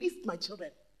released my children.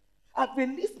 I've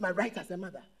released my right as a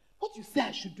mother. What you say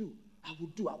I should do, I will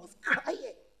do. I was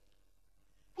crying.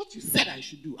 What you said I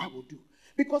should do, I will do.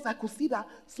 Because I could see that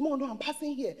small no, I'm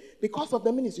passing here. Because of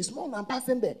the ministry, small no, I'm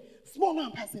passing there. Small no,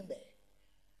 I'm passing there.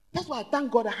 That's why I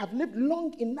thank God I have lived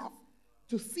long enough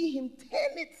to see him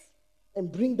turn it and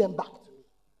bring them back to me.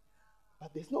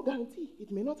 But there's no guarantee.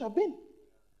 It may not have been.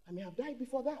 I may have died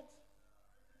before that.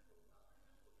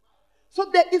 So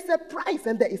there is a price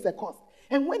and there is a cost.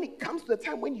 And when it comes to the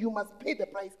time when you must pay the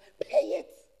price, pay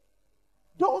it.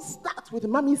 Don't start with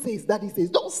mommy says, daddy says.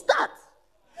 Don't start.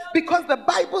 Because the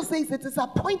Bible says it is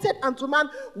appointed unto man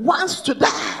once to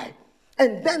die,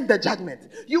 and then the judgment.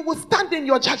 You will stand in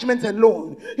your judgment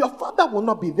alone. Your father will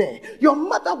not be there. Your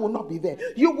mother will not be there.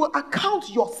 You will account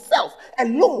yourself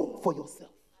alone for yourself.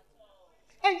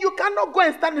 And you cannot go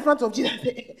and stand in front of Jesus and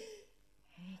say,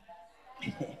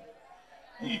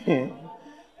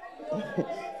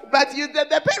 but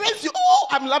the parents, oh,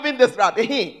 I'm loving this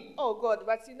rabbi. Oh God,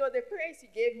 but the parents you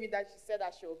gave me that you said I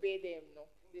should obey them, no?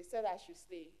 They said I should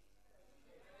stay.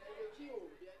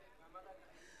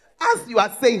 As you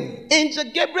are saying, Angel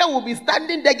Gabriel will be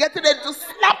standing there getting ready to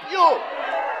slap you.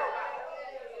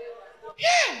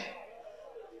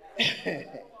 Yeah.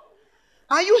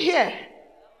 Are you here?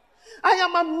 I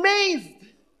am amazed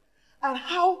at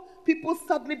how people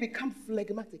suddenly become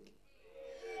phlegmatic.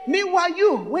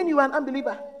 Meanwhile, when you are an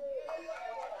unbeliever,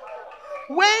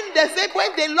 when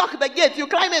they lock the gate, you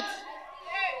climb it.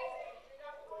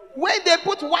 When they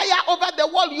put wire over the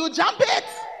wall, you jump it.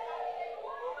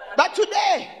 But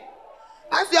today,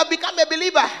 as you have become a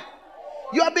believer,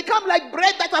 you have become like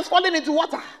bread that has fallen into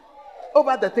water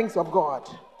over the things of God.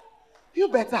 You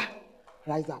better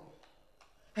rise up.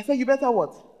 I say you better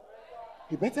what?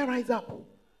 You better rise up.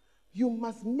 You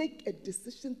must make a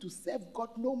decision to serve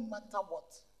God no matter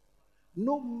what.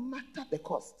 No matter the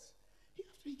cost.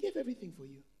 He gave everything for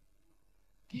you.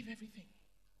 Gave everything.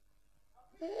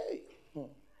 Hey.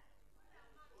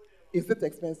 Is it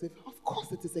expensive? Of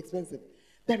course it is expensive.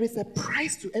 There is a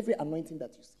price to every anointing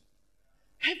that you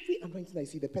see. Every anointing that you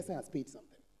see, the person has paid something.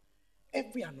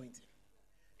 Every anointing.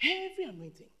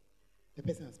 The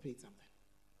person has paid something.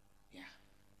 Yeah.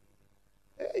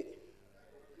 Hey.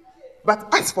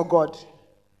 But as for God,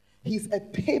 he's a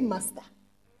paymaster.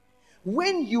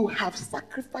 When you have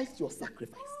sacrificed your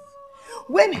sacrifice,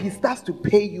 when he starts to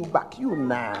pay you back, you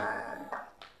nah.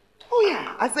 Oh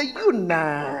yeah, I say you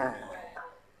nah.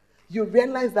 You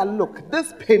realize that, look,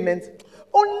 this payment,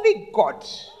 only God.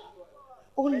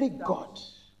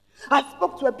 I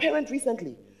spoke to a parent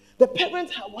recently. The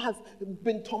parent has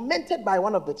been tormented by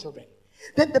one of the children.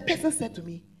 Then the person said to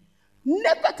me,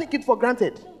 never take it for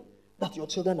granted that your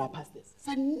children are pastors.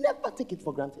 So never take it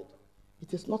for granted.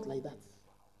 It is not like that.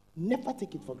 Never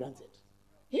take it for granted.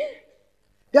 Yeah.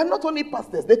 They are not only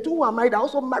pastors. The two who are married are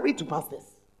also married to pastors.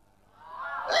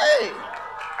 Hey.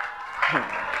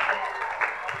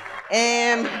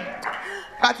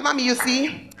 But mommy, you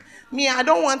see, me, I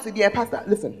don't want to be a pastor.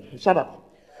 Listen, shut up.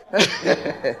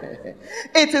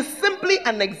 It is simply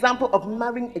an example of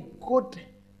marrying a good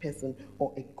person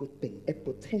or a good thing, a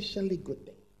potentially good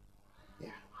thing. Yeah.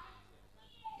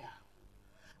 Yeah.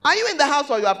 Are you in the house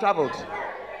or you have traveled?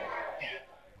 Yeah.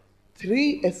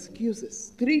 3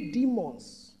 excuses, 3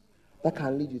 demons that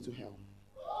can lead you to hell.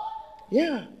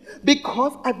 Yeah.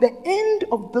 Because at the end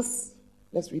of this,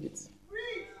 let's read it.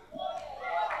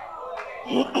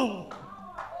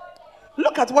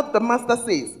 Look at what the master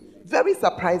says. Very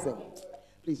surprising.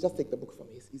 Please just take the book for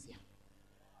me. It's easier.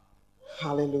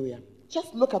 Hallelujah.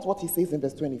 Just look at what he says in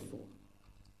verse 24.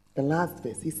 The last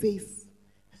verse. He says,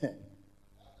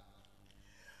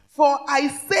 for I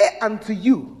say unto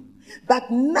you that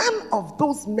none of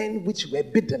those men which were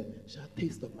bidden shall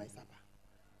taste of my supper.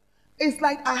 It's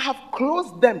like I have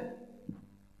closed them.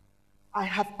 I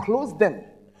have closed them.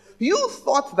 You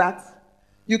thought that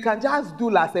you can just do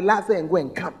lase and go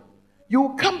and come. You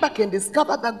will come back and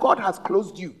discover that God has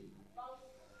closed you.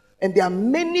 And there are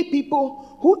many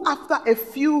people who, after a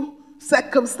few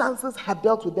circumstances have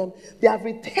dealt with them, they have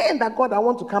returned that God, I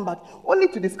want to come back, only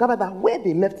to discover that where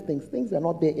they left things are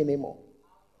not there anymore.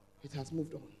 It has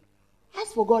moved on.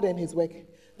 As for God and his work,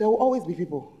 there will always be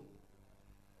people.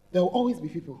 There will always be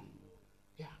people.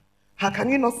 Yeah. How can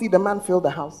you not see the man fill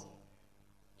the house?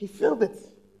 He filled it.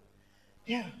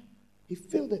 Yeah. He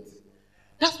filled it.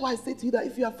 That's why I say to you that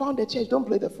if you have found a church, don't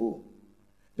play the fool.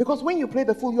 Because when you play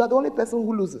the fool, you are the only person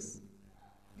who loses.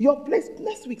 Your place,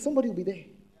 next week, somebody will be there.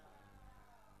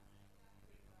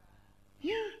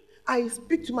 Yeah. I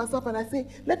speak to myself and I say,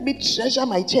 let me treasure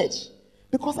my church.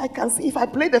 Because I can see if I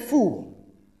play the fool,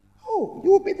 oh,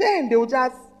 you will be there and they will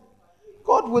just,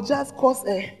 God will just cause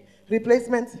a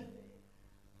replacement.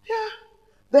 Yeah.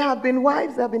 There have been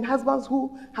wives, there have been husbands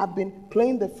who have been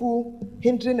playing the fool,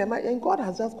 hindering them, and God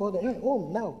has just called them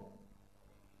home now.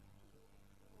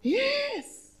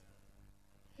 Yes.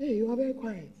 Hey, you are very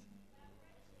quiet.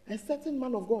 A certain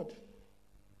man of God.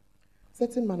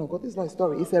 This is not a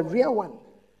story, it's a real one.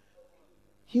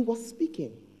 He was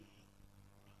speaking.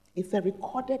 It's a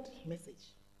recorded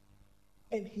message.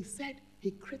 And he said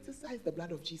he criticized the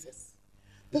blood of Jesus.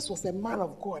 This was a man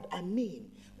of God. I mean,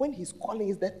 when he's calling,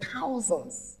 it's the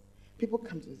thousands. People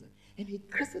come to him. And he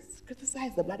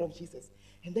criticized the blood of Jesus.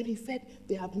 And then he said,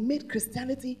 they have made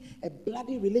Christianity a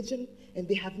bloody religion. And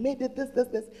they have made it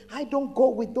this. I don't go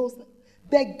with those.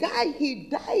 The guy, he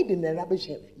died in a rubbish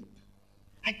heap.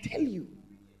 I tell you.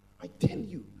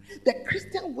 The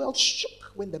Christian world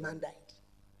shook when the man died.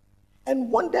 And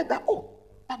wondered that, oh,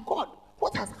 but God,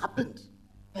 what has happened?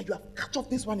 That you have cut off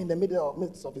this one in the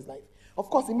midst of his life. Of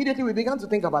course, immediately we began to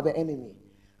think about the enemy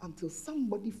until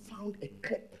somebody found a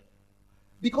clip.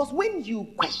 Because when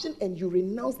you question and you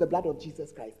renounce the blood of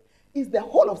Jesus Christ, it's the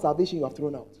whole of salvation you have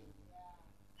thrown out.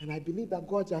 And I believe that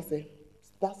God just said,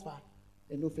 that's far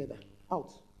and no further.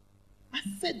 Out. I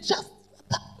said, just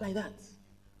like that.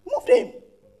 Move them.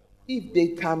 If they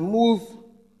can move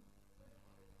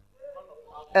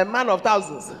a man of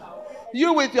thousands,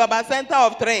 you with your bacenta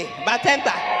of 3,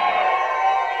 batenta.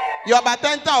 Your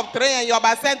batenta of 3 and your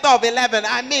bacenta of 11.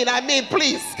 I mean,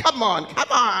 please, come on.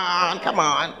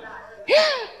 Yeah.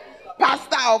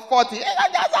 Pastor of 40.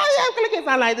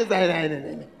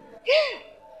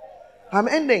 I'm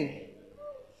ending.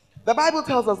 The Bible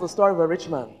tells us the story of a rich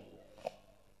man.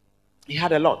 He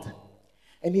had a lot.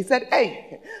 And he said,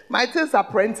 hey, my things are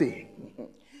plenty.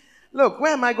 Look,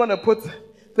 where am I going to put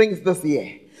things this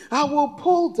year? I will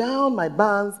pull down my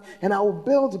barns and I will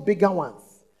build bigger ones.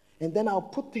 And then I'll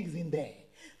put things in there.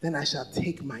 Then I shall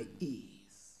take my ease.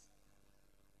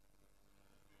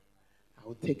 I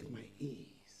will take my ease.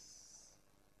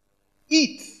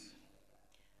 Eat,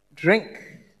 drink,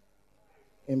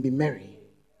 and be merry.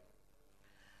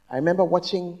 I remember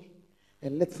watching a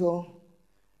little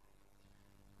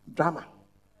drama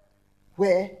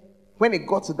where when it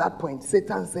got to that point,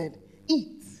 Satan said,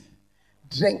 eat,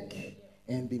 drink,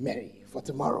 and be merry, for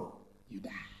tomorrow you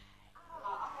die.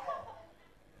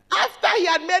 After he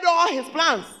had made all his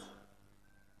plans,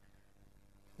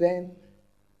 then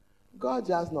God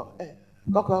just not,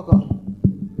 go.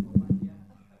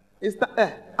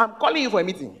 I'm calling you for a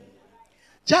meeting.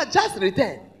 Just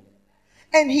return.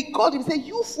 And he called him and said,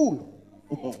 you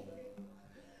fool.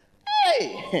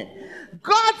 Hey,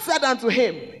 God said unto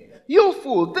him, you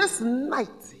fool, this night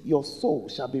your soul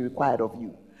shall be required of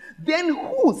you. then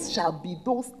whose shall be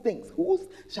those things? Whose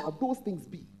shall those things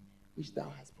be which thou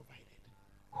hast provided?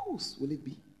 Whose will it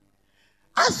be?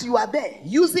 As you are there,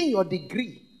 using your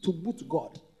degree to boot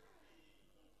God,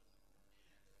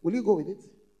 will you go with it?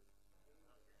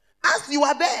 As you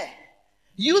are there,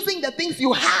 using the things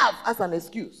you have as an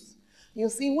excuse. You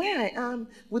see, where I am,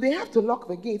 well, they have to lock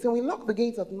the gates. And we lock the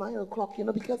gates at 9 o'clock,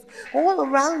 because all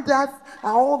around us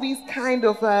are all these kind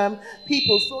of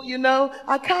people. So,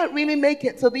 I can't really make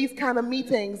it to these kind of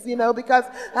meetings, because,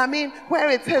 where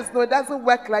it is, no, it doesn't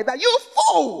work like that. You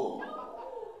fool!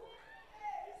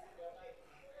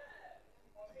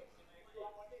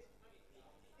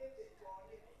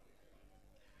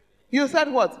 You said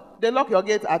what? They lock your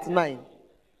gate at 9.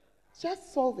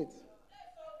 Just solve it.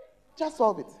 Just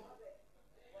solve it.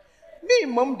 Me,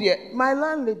 mom, dear, my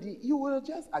landlady, you will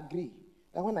just agree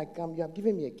that when I come, you have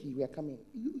given me a key, we are coming.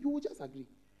 You will just agree.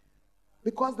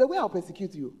 Because the way I'll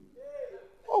persecute you,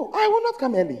 I will not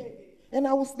come early. And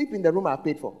I will sleep in the room I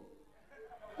paid for.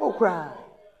 Oh, cry.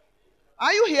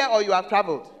 Are you here or you have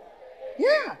traveled?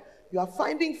 Yeah. You are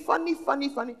finding funny.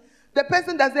 The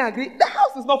person doesn't agree. The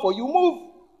house is not for you. Move.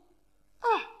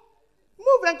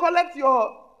 Move and collect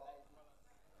your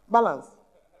balance.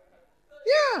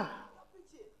 Yeah.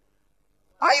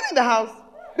 Are you in the house?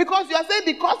 Because you are saying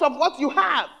because of what you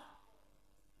have.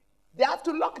 They have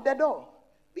to lock the door.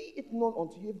 Be it known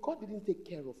unto you, if God didn't take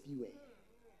care of you,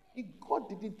 if God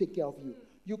didn't take care of you,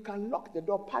 you can lock the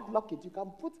door, padlock it, you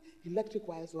can put electric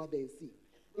wires over there and see.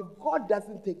 If God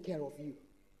doesn't take care of you,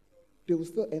 they will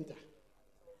still enter.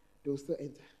 They will still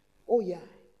enter. Oh, yeah.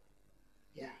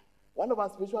 Yeah. One of our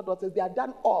spiritual daughters, they had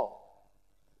done all.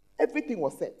 Everything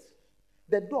was set.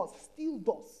 The doors, steel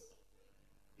doors.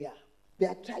 Yeah. They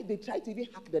tried to even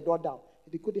hack the door down.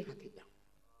 They couldn't hack it down.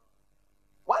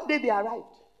 One day they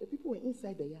arrived. The people were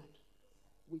inside the yard,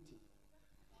 waiting.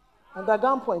 And at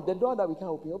that point, the door that we can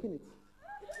open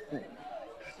it.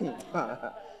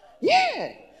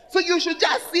 Yeah. So you should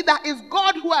just see that it's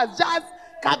God who has just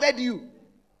covered you.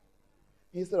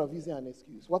 Instead of using an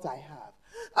excuse. What I have.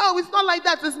 Oh, it's not like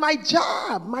that. It's my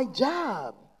job. My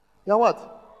job. You know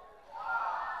what?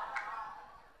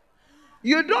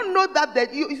 You don't know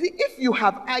that you see, if you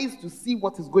have eyes to see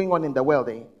what is going on in the world,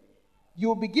 you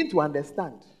will begin to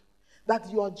understand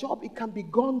that your job, it can be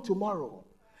gone tomorrow.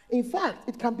 In fact,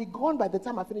 it can be gone by the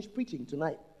time I finish preaching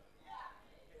tonight.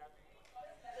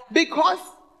 Because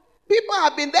people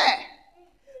have been there.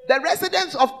 The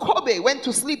residents of Kobe went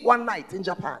to sleep one night in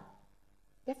Japan.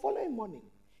 The following morning,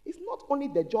 it's not only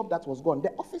the job that was gone, the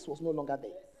office was no longer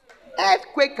there.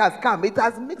 Earthquake has come. It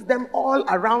has mixed them all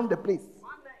around the place.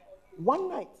 One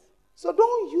night. So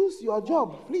don't use your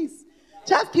job, please.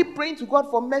 Just keep praying to God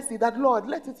for mercy that, Lord,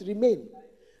 let it remain.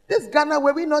 This Ghana,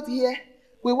 were we not here?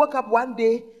 We woke up one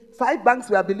day, 5 banks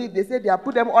were believed. They said they have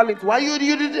put them all into one.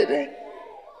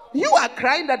 You are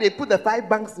crying that they put the 5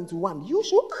 banks into one. You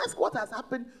should ask what has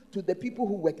happened to the people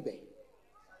who work there.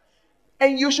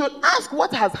 And you should ask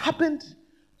what has happened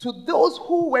to those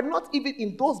who were not even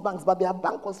in those banks, but their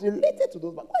bank was related to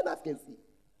those banks. Go and ask and see.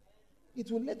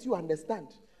 It will let you understand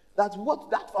that what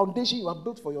that foundation you have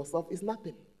built for yourself is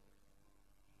nothing.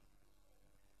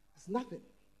 It's nothing.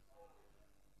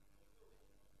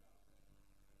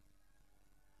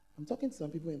 I'm talking to some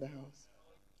people in the house.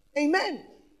 Amen.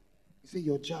 You say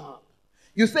your job.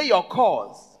 You say your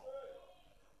cause.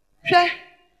 Sure.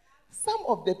 Some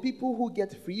of the people who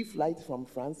get free flights from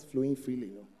France flowing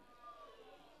freely,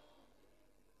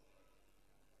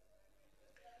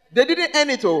 they didn't earn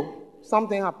it all.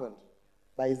 Something happened.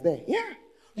 But it's there. Yeah.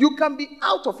 You can be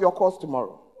out of your course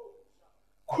tomorrow.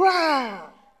 Cry.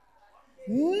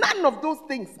 None of those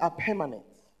things are permanent.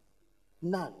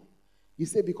 None. You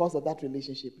say because of that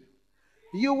relationship.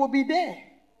 You will be there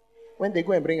when they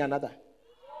go and bring another.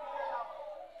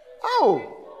 Oh.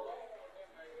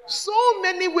 So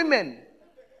many women.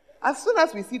 As soon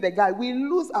as we see the guy, we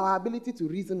lose our ability to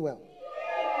reason well.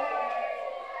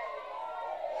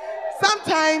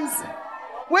 Sometimes,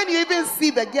 when you even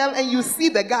see the girl and you see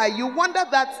the guy, you wonder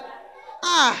that,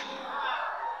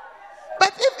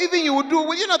 but if even you would do,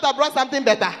 will you not have brought something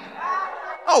better?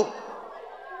 Oh,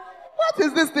 what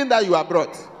is this thing that you have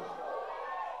brought?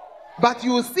 But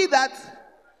you will see that,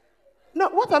 no,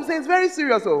 what I'm saying is very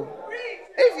serious. Oh,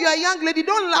 if you're a young lady,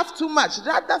 don't laugh too much.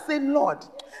 Rather say, Lord,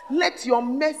 let your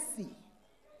mercy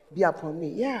be upon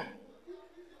me. Yeah.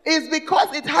 It's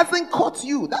because it hasn't caught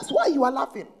you. That's why you are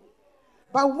laughing.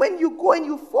 But when you go and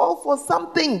you fall for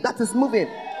something that is moving,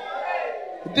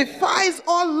 defies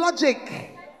all logic.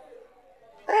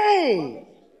 Hey.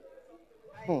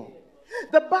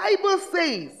 The Bible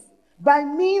says, by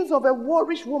means of a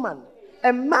whorish woman,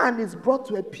 a man is brought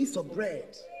to a piece of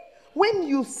bread. When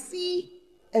you see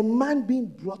a man being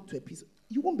brought to a piece,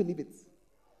 you won't believe it.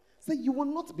 Say, you will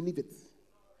not believe it.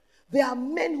 There are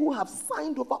men who have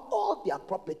signed over all their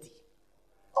property.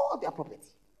 All their property.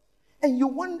 And you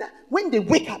wonder, when they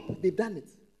wake up, they've done it.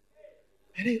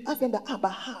 And they ask them, but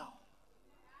how?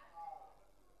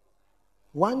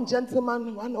 One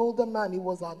gentleman, one older man, he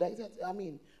was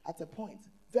at a point.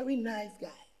 Very nice guy.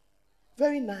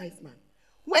 Very nice man.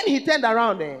 When he turned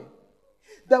around there,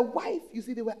 the wife, you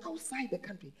see, they were outside the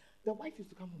country. The wife used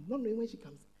to come home, not knowing when she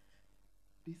comes.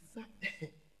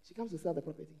 She comes to sell the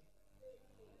property.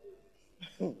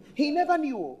 He never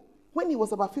knew. When he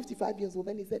was about 55 years old,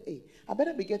 then he said, hey, I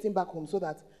better be getting back home so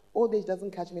that old age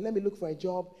doesn't catch me. Let me look for a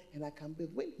job and I can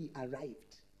build. When he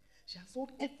arrived, she had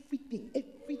sold everything.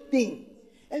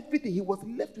 He was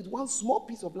left with one small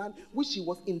piece of land, which he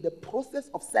was in the process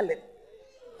of selling.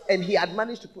 And he had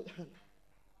managed to put her.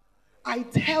 I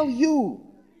tell you,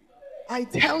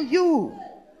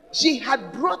 she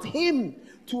had brought him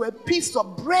to a piece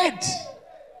of bread.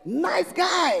 Nice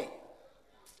guy.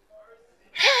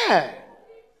 Hey.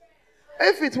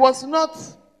 If it was not,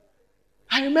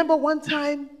 I remember one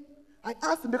time, I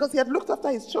asked him, because he had looked after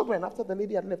his children after the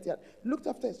lady had left. He had looked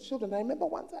after his children. I remember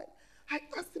one time, I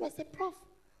asked him, I said, Prof,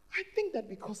 I think that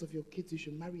because of your kids, you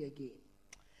should marry again.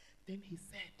 Then he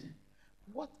said,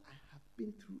 what I have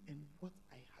been through and what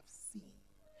I have seen,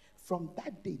 from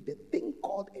that day, the thing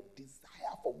called a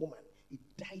desire for woman, it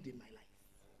died in my life.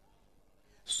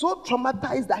 So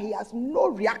traumatized that he has no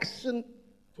reaction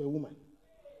to a woman.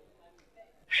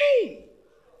 Hey!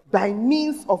 By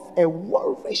means of a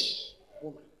wolfish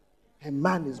woman, a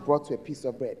man is brought to a piece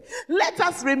of bread. Let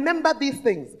us remember these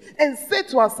things and say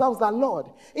to ourselves that, Lord,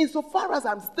 insofar as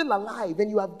I'm still alive and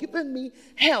you have given me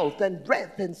health and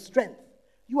breath and strength,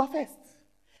 you are first.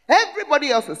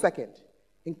 Everybody else is second,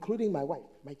 including my wife,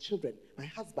 my children, my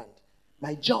husband,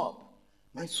 my job,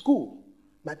 my school,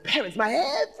 my parents,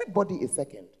 everybody is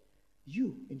second.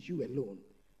 You and you alone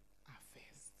are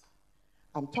first.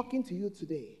 I'm talking to you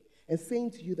today and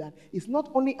saying to you that it's not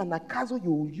only an Anagkazo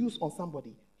you will use on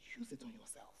somebody, use it on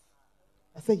yourself.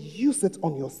 I say use it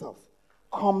on yourself.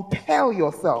 Compel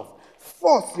yourself.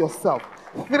 Force yourself.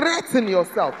 Threaten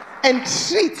yourself.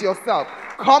 Entreat yourself.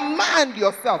 Command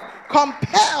yourself.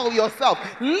 Compel yourself.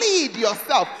 Lead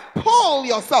yourself. Pull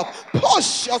yourself.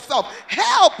 Push yourself.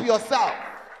 Help yourself.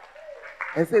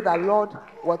 And say that, Lord,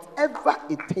 whatever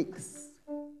it takes,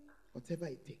 I will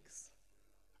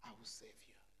save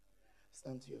you.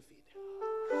 Stand to your feet.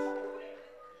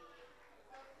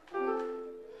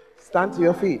 Stand to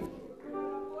your feet.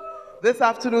 This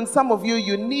afternoon, some of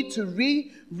you need to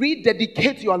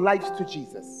rededicate your lives to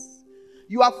Jesus.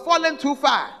 You have fallen too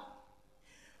far.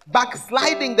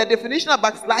 Backsliding, the definition of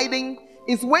backsliding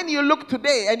is when you look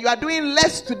today and you are doing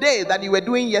less today than you were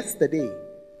doing yesterday.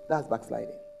 That's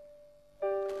backsliding.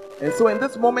 And so in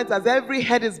this moment, as every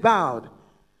head is bowed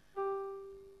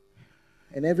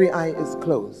and every eye is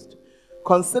closed,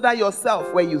 consider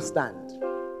yourself where you stand.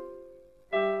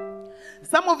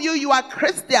 Some of you are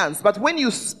Christians, but when you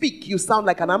speak, you sound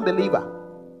like an unbeliever.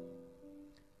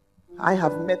 I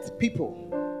have met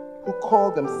people who call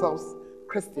themselves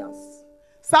Christians.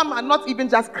 Some are not even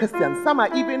just Christians. Some are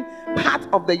even part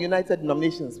of the United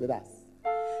Denominations with us.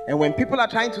 And when people are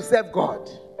trying to serve God,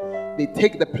 they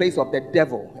take the place of the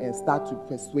devil and start to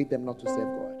persuade them not to serve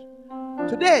God.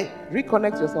 Today,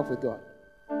 reconnect yourself with God.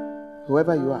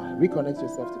 Whoever you are, reconnect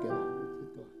yourself together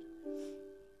with God.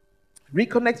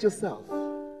 Reconnect yourself.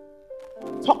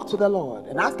 Talk to the Lord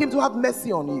and ask Him to have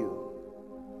mercy on you.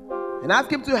 And ask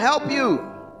Him to help you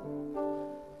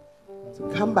to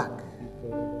come back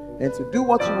and to do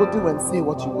what you will do and say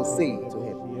what you will say to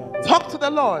Him. Talk to the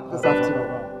Lord this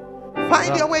afternoon.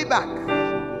 Find your way back.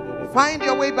 Find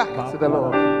your way back to the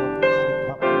Lord.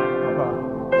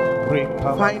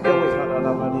 Find your way.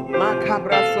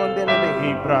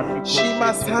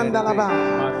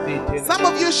 Some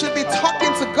of you should be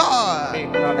talking to God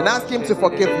and ask Him to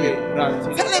forgive you.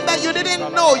 Tell Him that you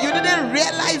didn't know, you didn't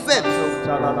realize it,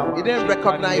 you didn't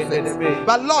recognize it.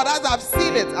 But Lord, as I've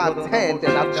seen it, I've turned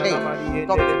and I've changed.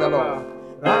 Talk to the Lord.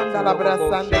 Talk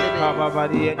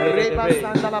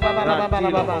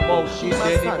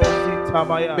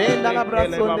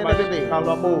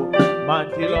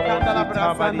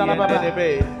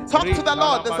to the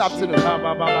Lord this afternoon.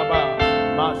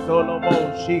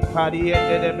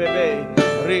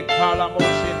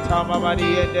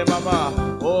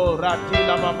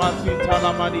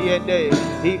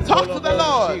 Talk to the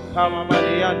Lord.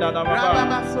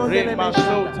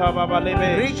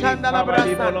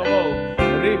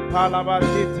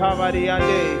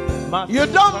 You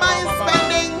don't mind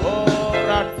spending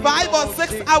 5 or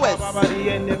 6 hours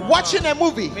watching a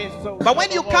movie. But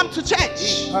when you come to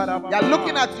church, you're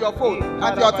looking at your phone,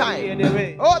 at your time.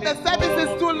 Oh, the service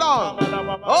is too long.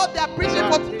 Oh, they're preaching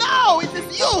for... No, it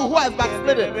is you who has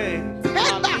backslidden.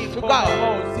 Turn back to God.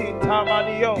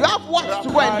 You have what to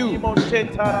go and do.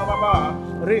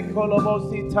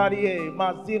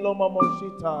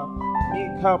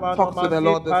 Talk to the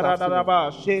Lord this afternoon.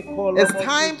 It's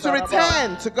time to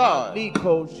return to God. It's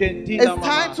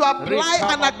time to apply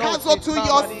Anagkazo to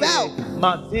yourself.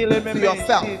 To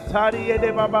yourself.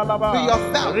 To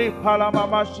yourself.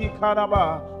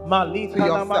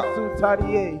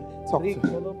 Talk to him.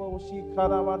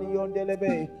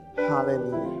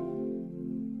 Hallelujah.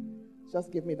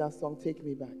 Just give me that song, Take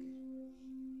Me Back.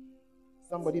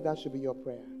 Somebody, that should be your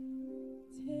prayer.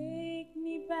 Take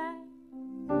me back.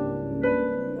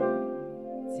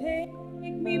 Take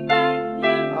me back.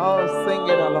 Oh, sing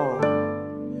it along.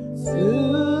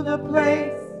 To the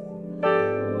place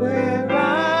where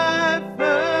I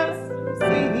first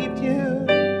received you.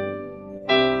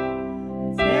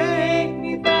 Take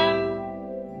me back.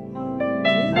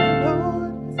 Dear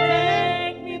Lord,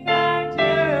 Take me back,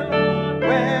 dear Lord,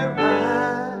 where I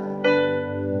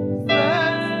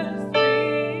first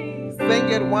breathed. sing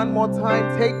it one more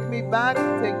time. Take me back,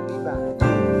 take me back.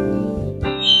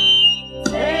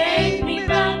 Take me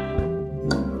back.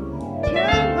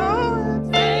 Dear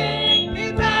Lord, Take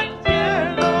me back,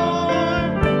 dear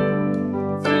Lord,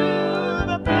 to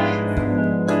the place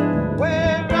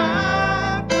where I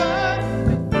first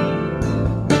received you.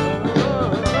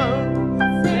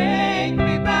 take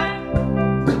me back.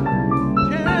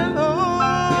 Dear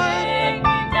Lord, Take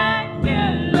me back,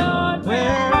 dear Lord,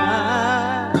 where I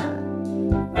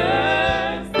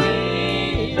first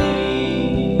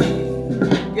believed.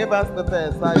 give us the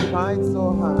best. I tried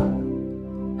so hard.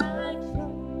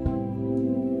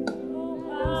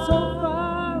 So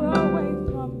far away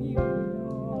from you,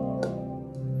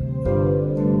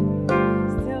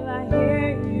 still I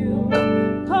hear you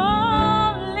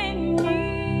calling me.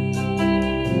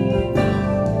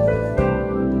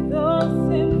 Those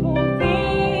simple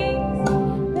things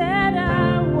that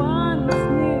I once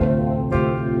knew,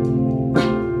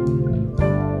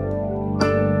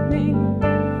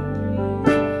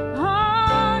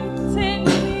 haunting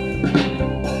me.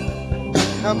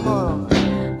 Come on.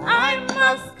 I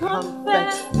must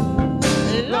confess,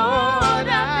 Lord,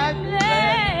 I've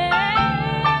led.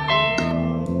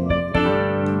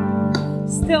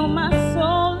 Still my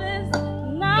soul is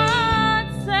not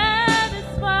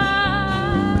satisfied.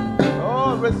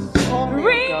 Oh, restore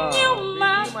me, God. Renew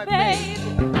my faith,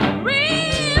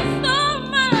 restore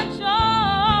my joy,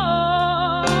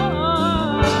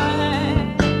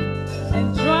 and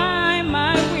dry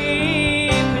my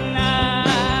weeping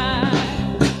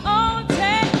eyes. Oh,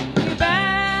 take me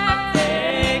back,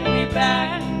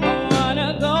 I wanna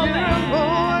go Dear back.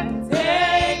 Lord,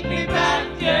 Take me back,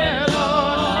 dear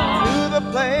Lord, to the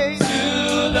place. to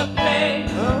the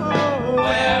place Oh,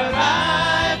 where I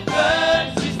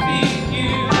first received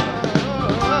you.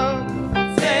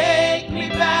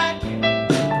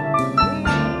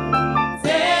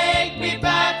 Take me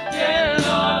back, dear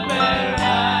Lord, where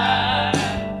I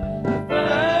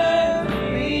first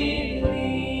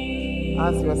believed.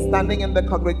 As you're standing in the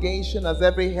congregation, as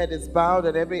every head is bowed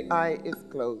and every eye is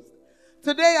closed.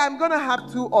 Today I'm going to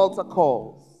have 2 altar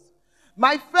calls.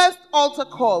 My first altar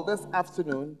call this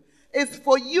afternoon is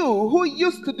for you who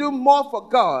used to do more for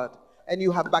God and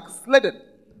you have backslidden.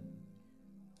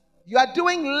 You are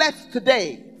doing less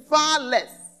today, far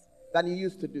less than you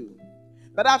used to do.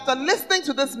 But after listening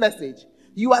to this message,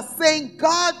 you are saying,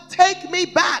 God, take me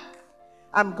back.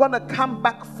 I'm going to come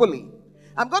back fully.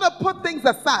 I'm going to put things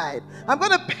aside. I'm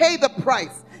going to pay the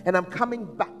price. And I'm coming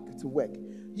back to work.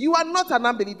 You are not an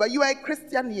unbeliever. You are a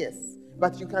Christian, yes.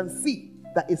 But you can see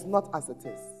that it's not as it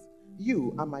is.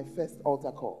 You are my first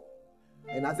altar call.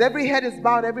 And as every head is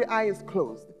bowed, every eye is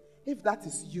closed. If that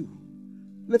is you,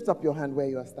 lift up your hand where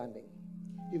you are standing.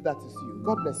 If that is you,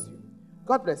 God bless you.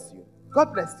 God bless you.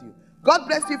 God bless you. God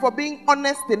bless you for being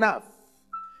honest enough.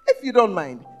 If you don't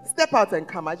mind, step out and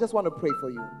come. I just want to pray for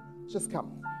you. Just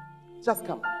come. Just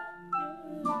come.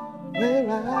 Where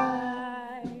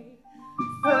I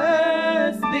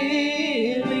first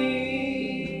believed.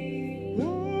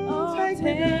 Oh,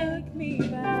 Take me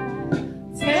back.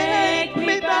 take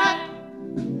me back,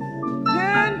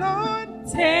 Dear Lord.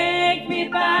 take me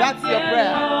back, That's your dear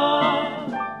prayer.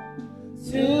 Lord,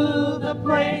 to the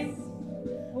place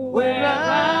where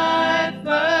I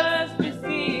first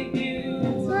received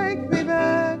you. Take me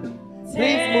back.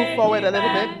 Please move forward a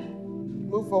little bit.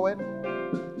 Move forward.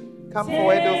 Come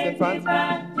forward, those in front. Take me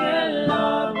back, dear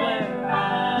Lord, where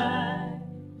I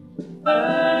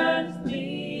first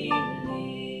believed.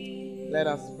 Let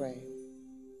us pray.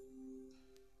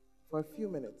 For a few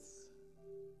minutes,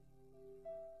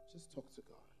 just talk to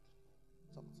God.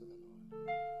 Talk to the Lord.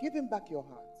 Give him back your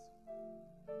heart.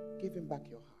 Give him back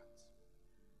your heart.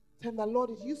 Tell the Lord,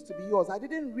 it used to be yours. I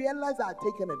didn't realize I had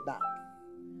taken it back.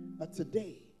 But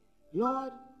today,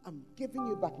 Lord, I'm giving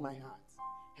you back my heart.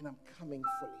 And I'm coming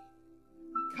fully.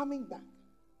 I'm coming back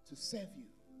to serve you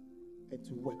and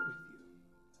to work with you.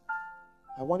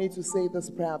 I want you to say this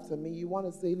prayer after me. You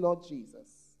want to say, Lord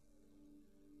Jesus.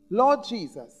 Lord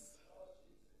Jesus,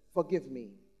 forgive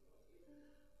me.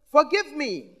 Forgive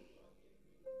me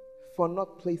for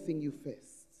not placing you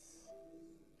first.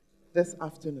 This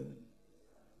afternoon,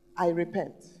 I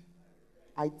repent.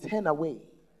 I turn away.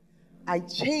 I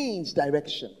change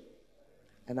direction.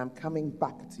 And I'm coming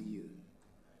back to you.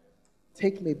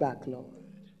 Take me back, Lord.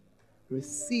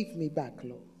 Receive me back,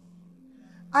 Lord.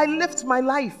 I lift my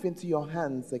life into your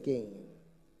hands again.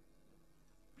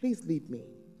 Please lead me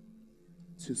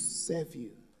to serve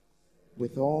you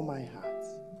with all my heart.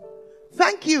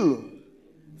 Thank you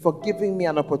for giving me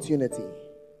an opportunity.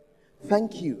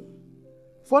 Thank you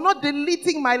for not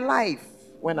deleting my life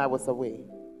when I was away.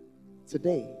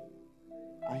 Today,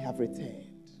 I have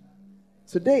returned.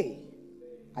 Today,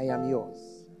 I am yours.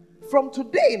 From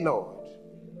today, Lord,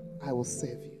 I will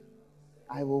serve you.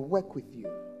 I will work with you.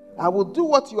 I will do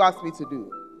what you ask me to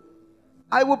do.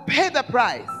 I will pay the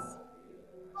price.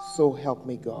 So help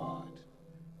me, God.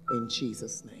 In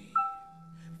Jesus' name.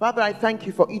 Father, I thank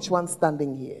you for each one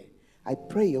standing here. I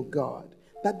pray, oh God,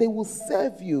 that they will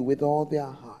serve you with all their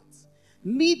hearts.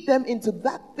 Lead them into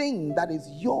that thing that is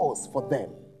yours for them.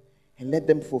 And let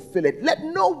them fulfill it. Let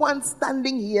no one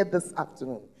standing here this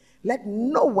afternoon, let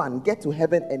no one get to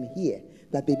heaven and hear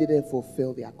that they didn't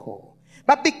fulfill their call.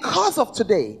 But because of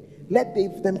today, let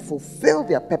them fulfill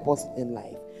their purpose in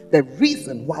life. The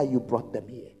reason why you brought them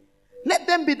here. Let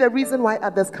them be the reason why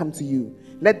others come to you.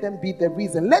 Let them be the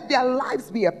reason. Let their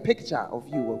lives be a picture of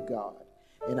you, oh God.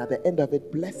 And at the end of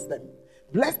it, bless them.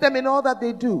 Bless them in all that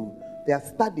they do. Their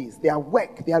studies, their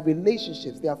work, their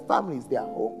relationships, their families, their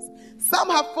homes.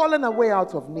 Some have fallen away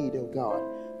out of need, oh God.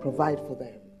 Provide for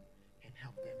them and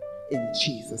help them in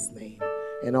Jesus' name.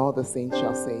 And all the saints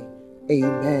shall say,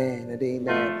 amen and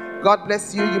amen. God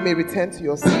bless you. You may return to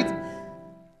your seat.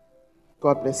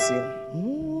 God bless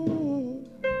you.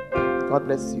 God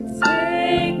bless you.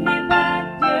 Take me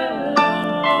back, dear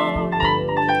Lord,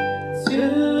 to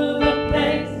the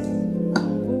place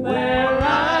where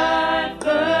I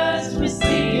first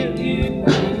received you.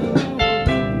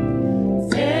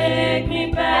 Take me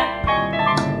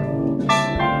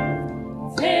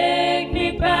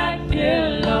back, dear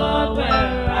Lord,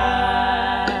 where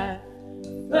I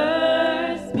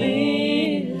first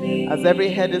believed. As every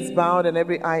head is bowed and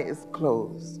every eye is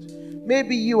closed,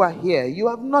 maybe you are here. You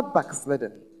have not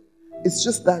backslidden. It's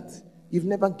just that you've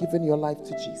never given your life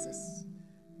to Jesus.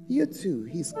 You too,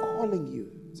 he's calling you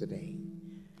today.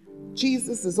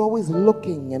 Jesus is always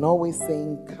looking and always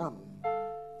saying, come.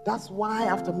 That's why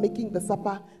after making the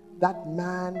supper, that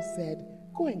man said,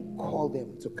 go and call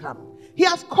them to come. He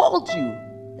has called you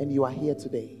and you are here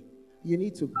today. You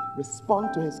need to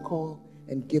respond to his call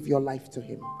and give your life to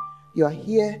him. You are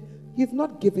here. You've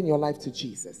not given your life to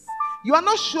Jesus. You are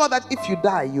not sure that if you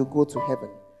die, you'll go to heaven.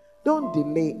 Don't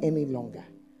delay any longer.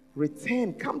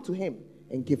 Return, come to him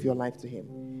and give your life to him.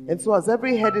 And so as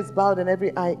every head is bowed and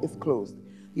every eye is closed,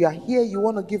 you are here, you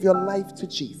want to give your life to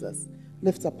Jesus.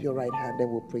 Lift up your right hand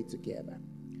and we'll pray together.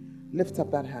 Lift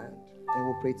up that hand and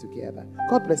we'll pray together.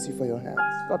 God bless you for your hands.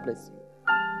 God bless you.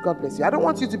 God bless you. I don't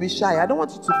want you to be shy. I don't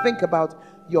want you to think about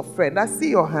your friend. I see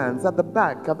your hands at the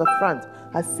back, at the front.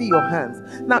 I see your hands.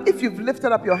 Now, if you've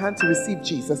lifted up your hand to receive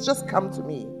Jesus, just come to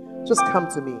me. Just come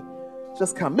to me.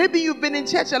 Just come. Maybe you've been in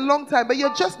church a long time, but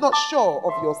you're just not sure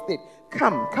of your state.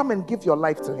 Come and give your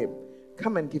life to him.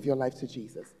 Come and give your life to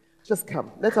Jesus. Just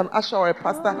come. Let an usher or a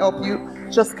pastor help you.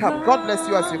 Just come. God bless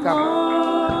you as you come.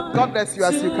 God bless you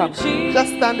as you come. Just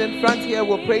stand in front here.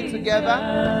 We'll pray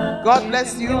together. God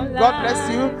bless you. God bless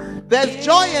you. There's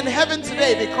joy in heaven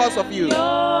today because of you.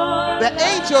 The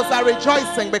angels are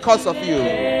rejoicing because of you.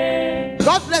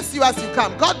 God bless you as you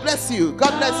come. God bless you.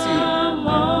 God bless you.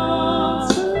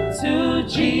 To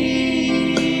Jesus,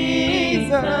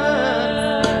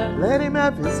 let him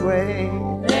have his way.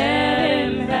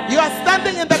 You are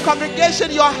standing in the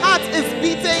congregation, your heart is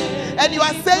beating, and you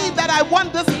are saying that I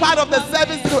want this part of the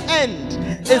service to end.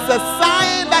 It's a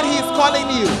sign that he is calling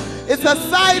you. It's a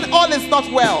sign all is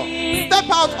not well. Step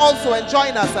out also and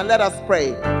join us and let us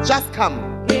pray. Just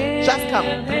come. Just come.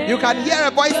 You can hear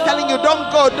a voice telling you,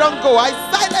 don't go, don't go. I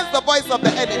silence the voice of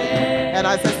the enemy. And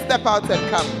I say, step out and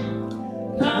come.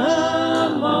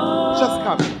 Just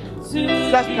come.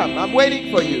 Just come. I'm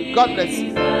waiting for you. God bless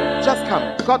you. Just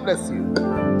come. God bless you.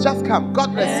 Just come.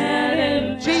 God bless you.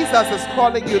 Jesus is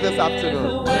calling you this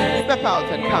afternoon. Step out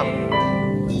and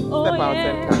come. Step out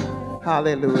and come.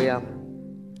 Hallelujah.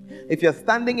 If you're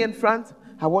standing in front,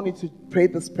 I want you to pray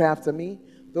this prayer after me.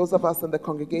 Those of us in the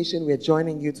congregation, we're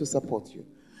joining you to support you.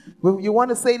 You want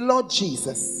to say, Lord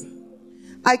Jesus,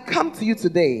 I come to you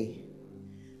today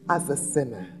as a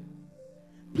sinner.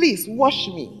 Please wash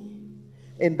me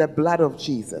in the blood of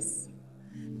Jesus.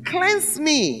 Cleanse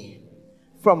me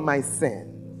from my sin.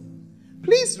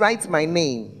 Please write my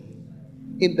name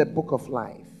in the book of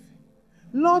life.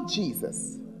 Lord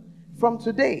Jesus, from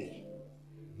today,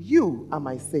 you are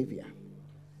my Savior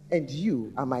and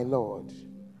you are my Lord.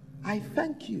 I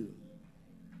thank you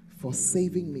for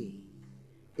saving me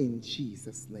in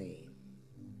Jesus' name.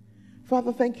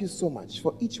 Father, thank you so much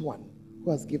for each one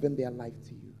who has given their life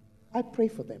to you. I pray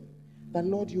for them that,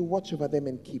 Lord, you watch over them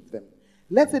and keep them.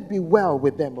 Let it be well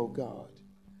with them, O God.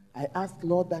 I ask,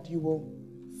 Lord, that you will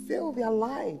fill their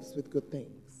lives with good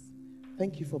things.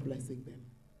 Thank you for blessing them.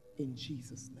 In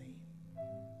Jesus' name,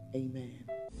 amen.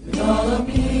 With all of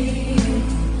me,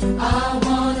 I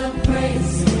want to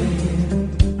praise you.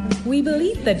 We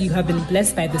believe that you have been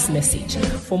blessed by this message.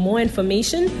 For more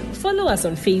information, follow us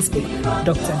on Facebook,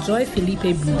 Dr. Joy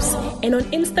Felipe Bruce, and on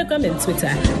Instagram and Twitter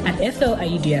at FL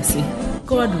Ayeduase.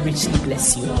 God richly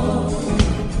bless you.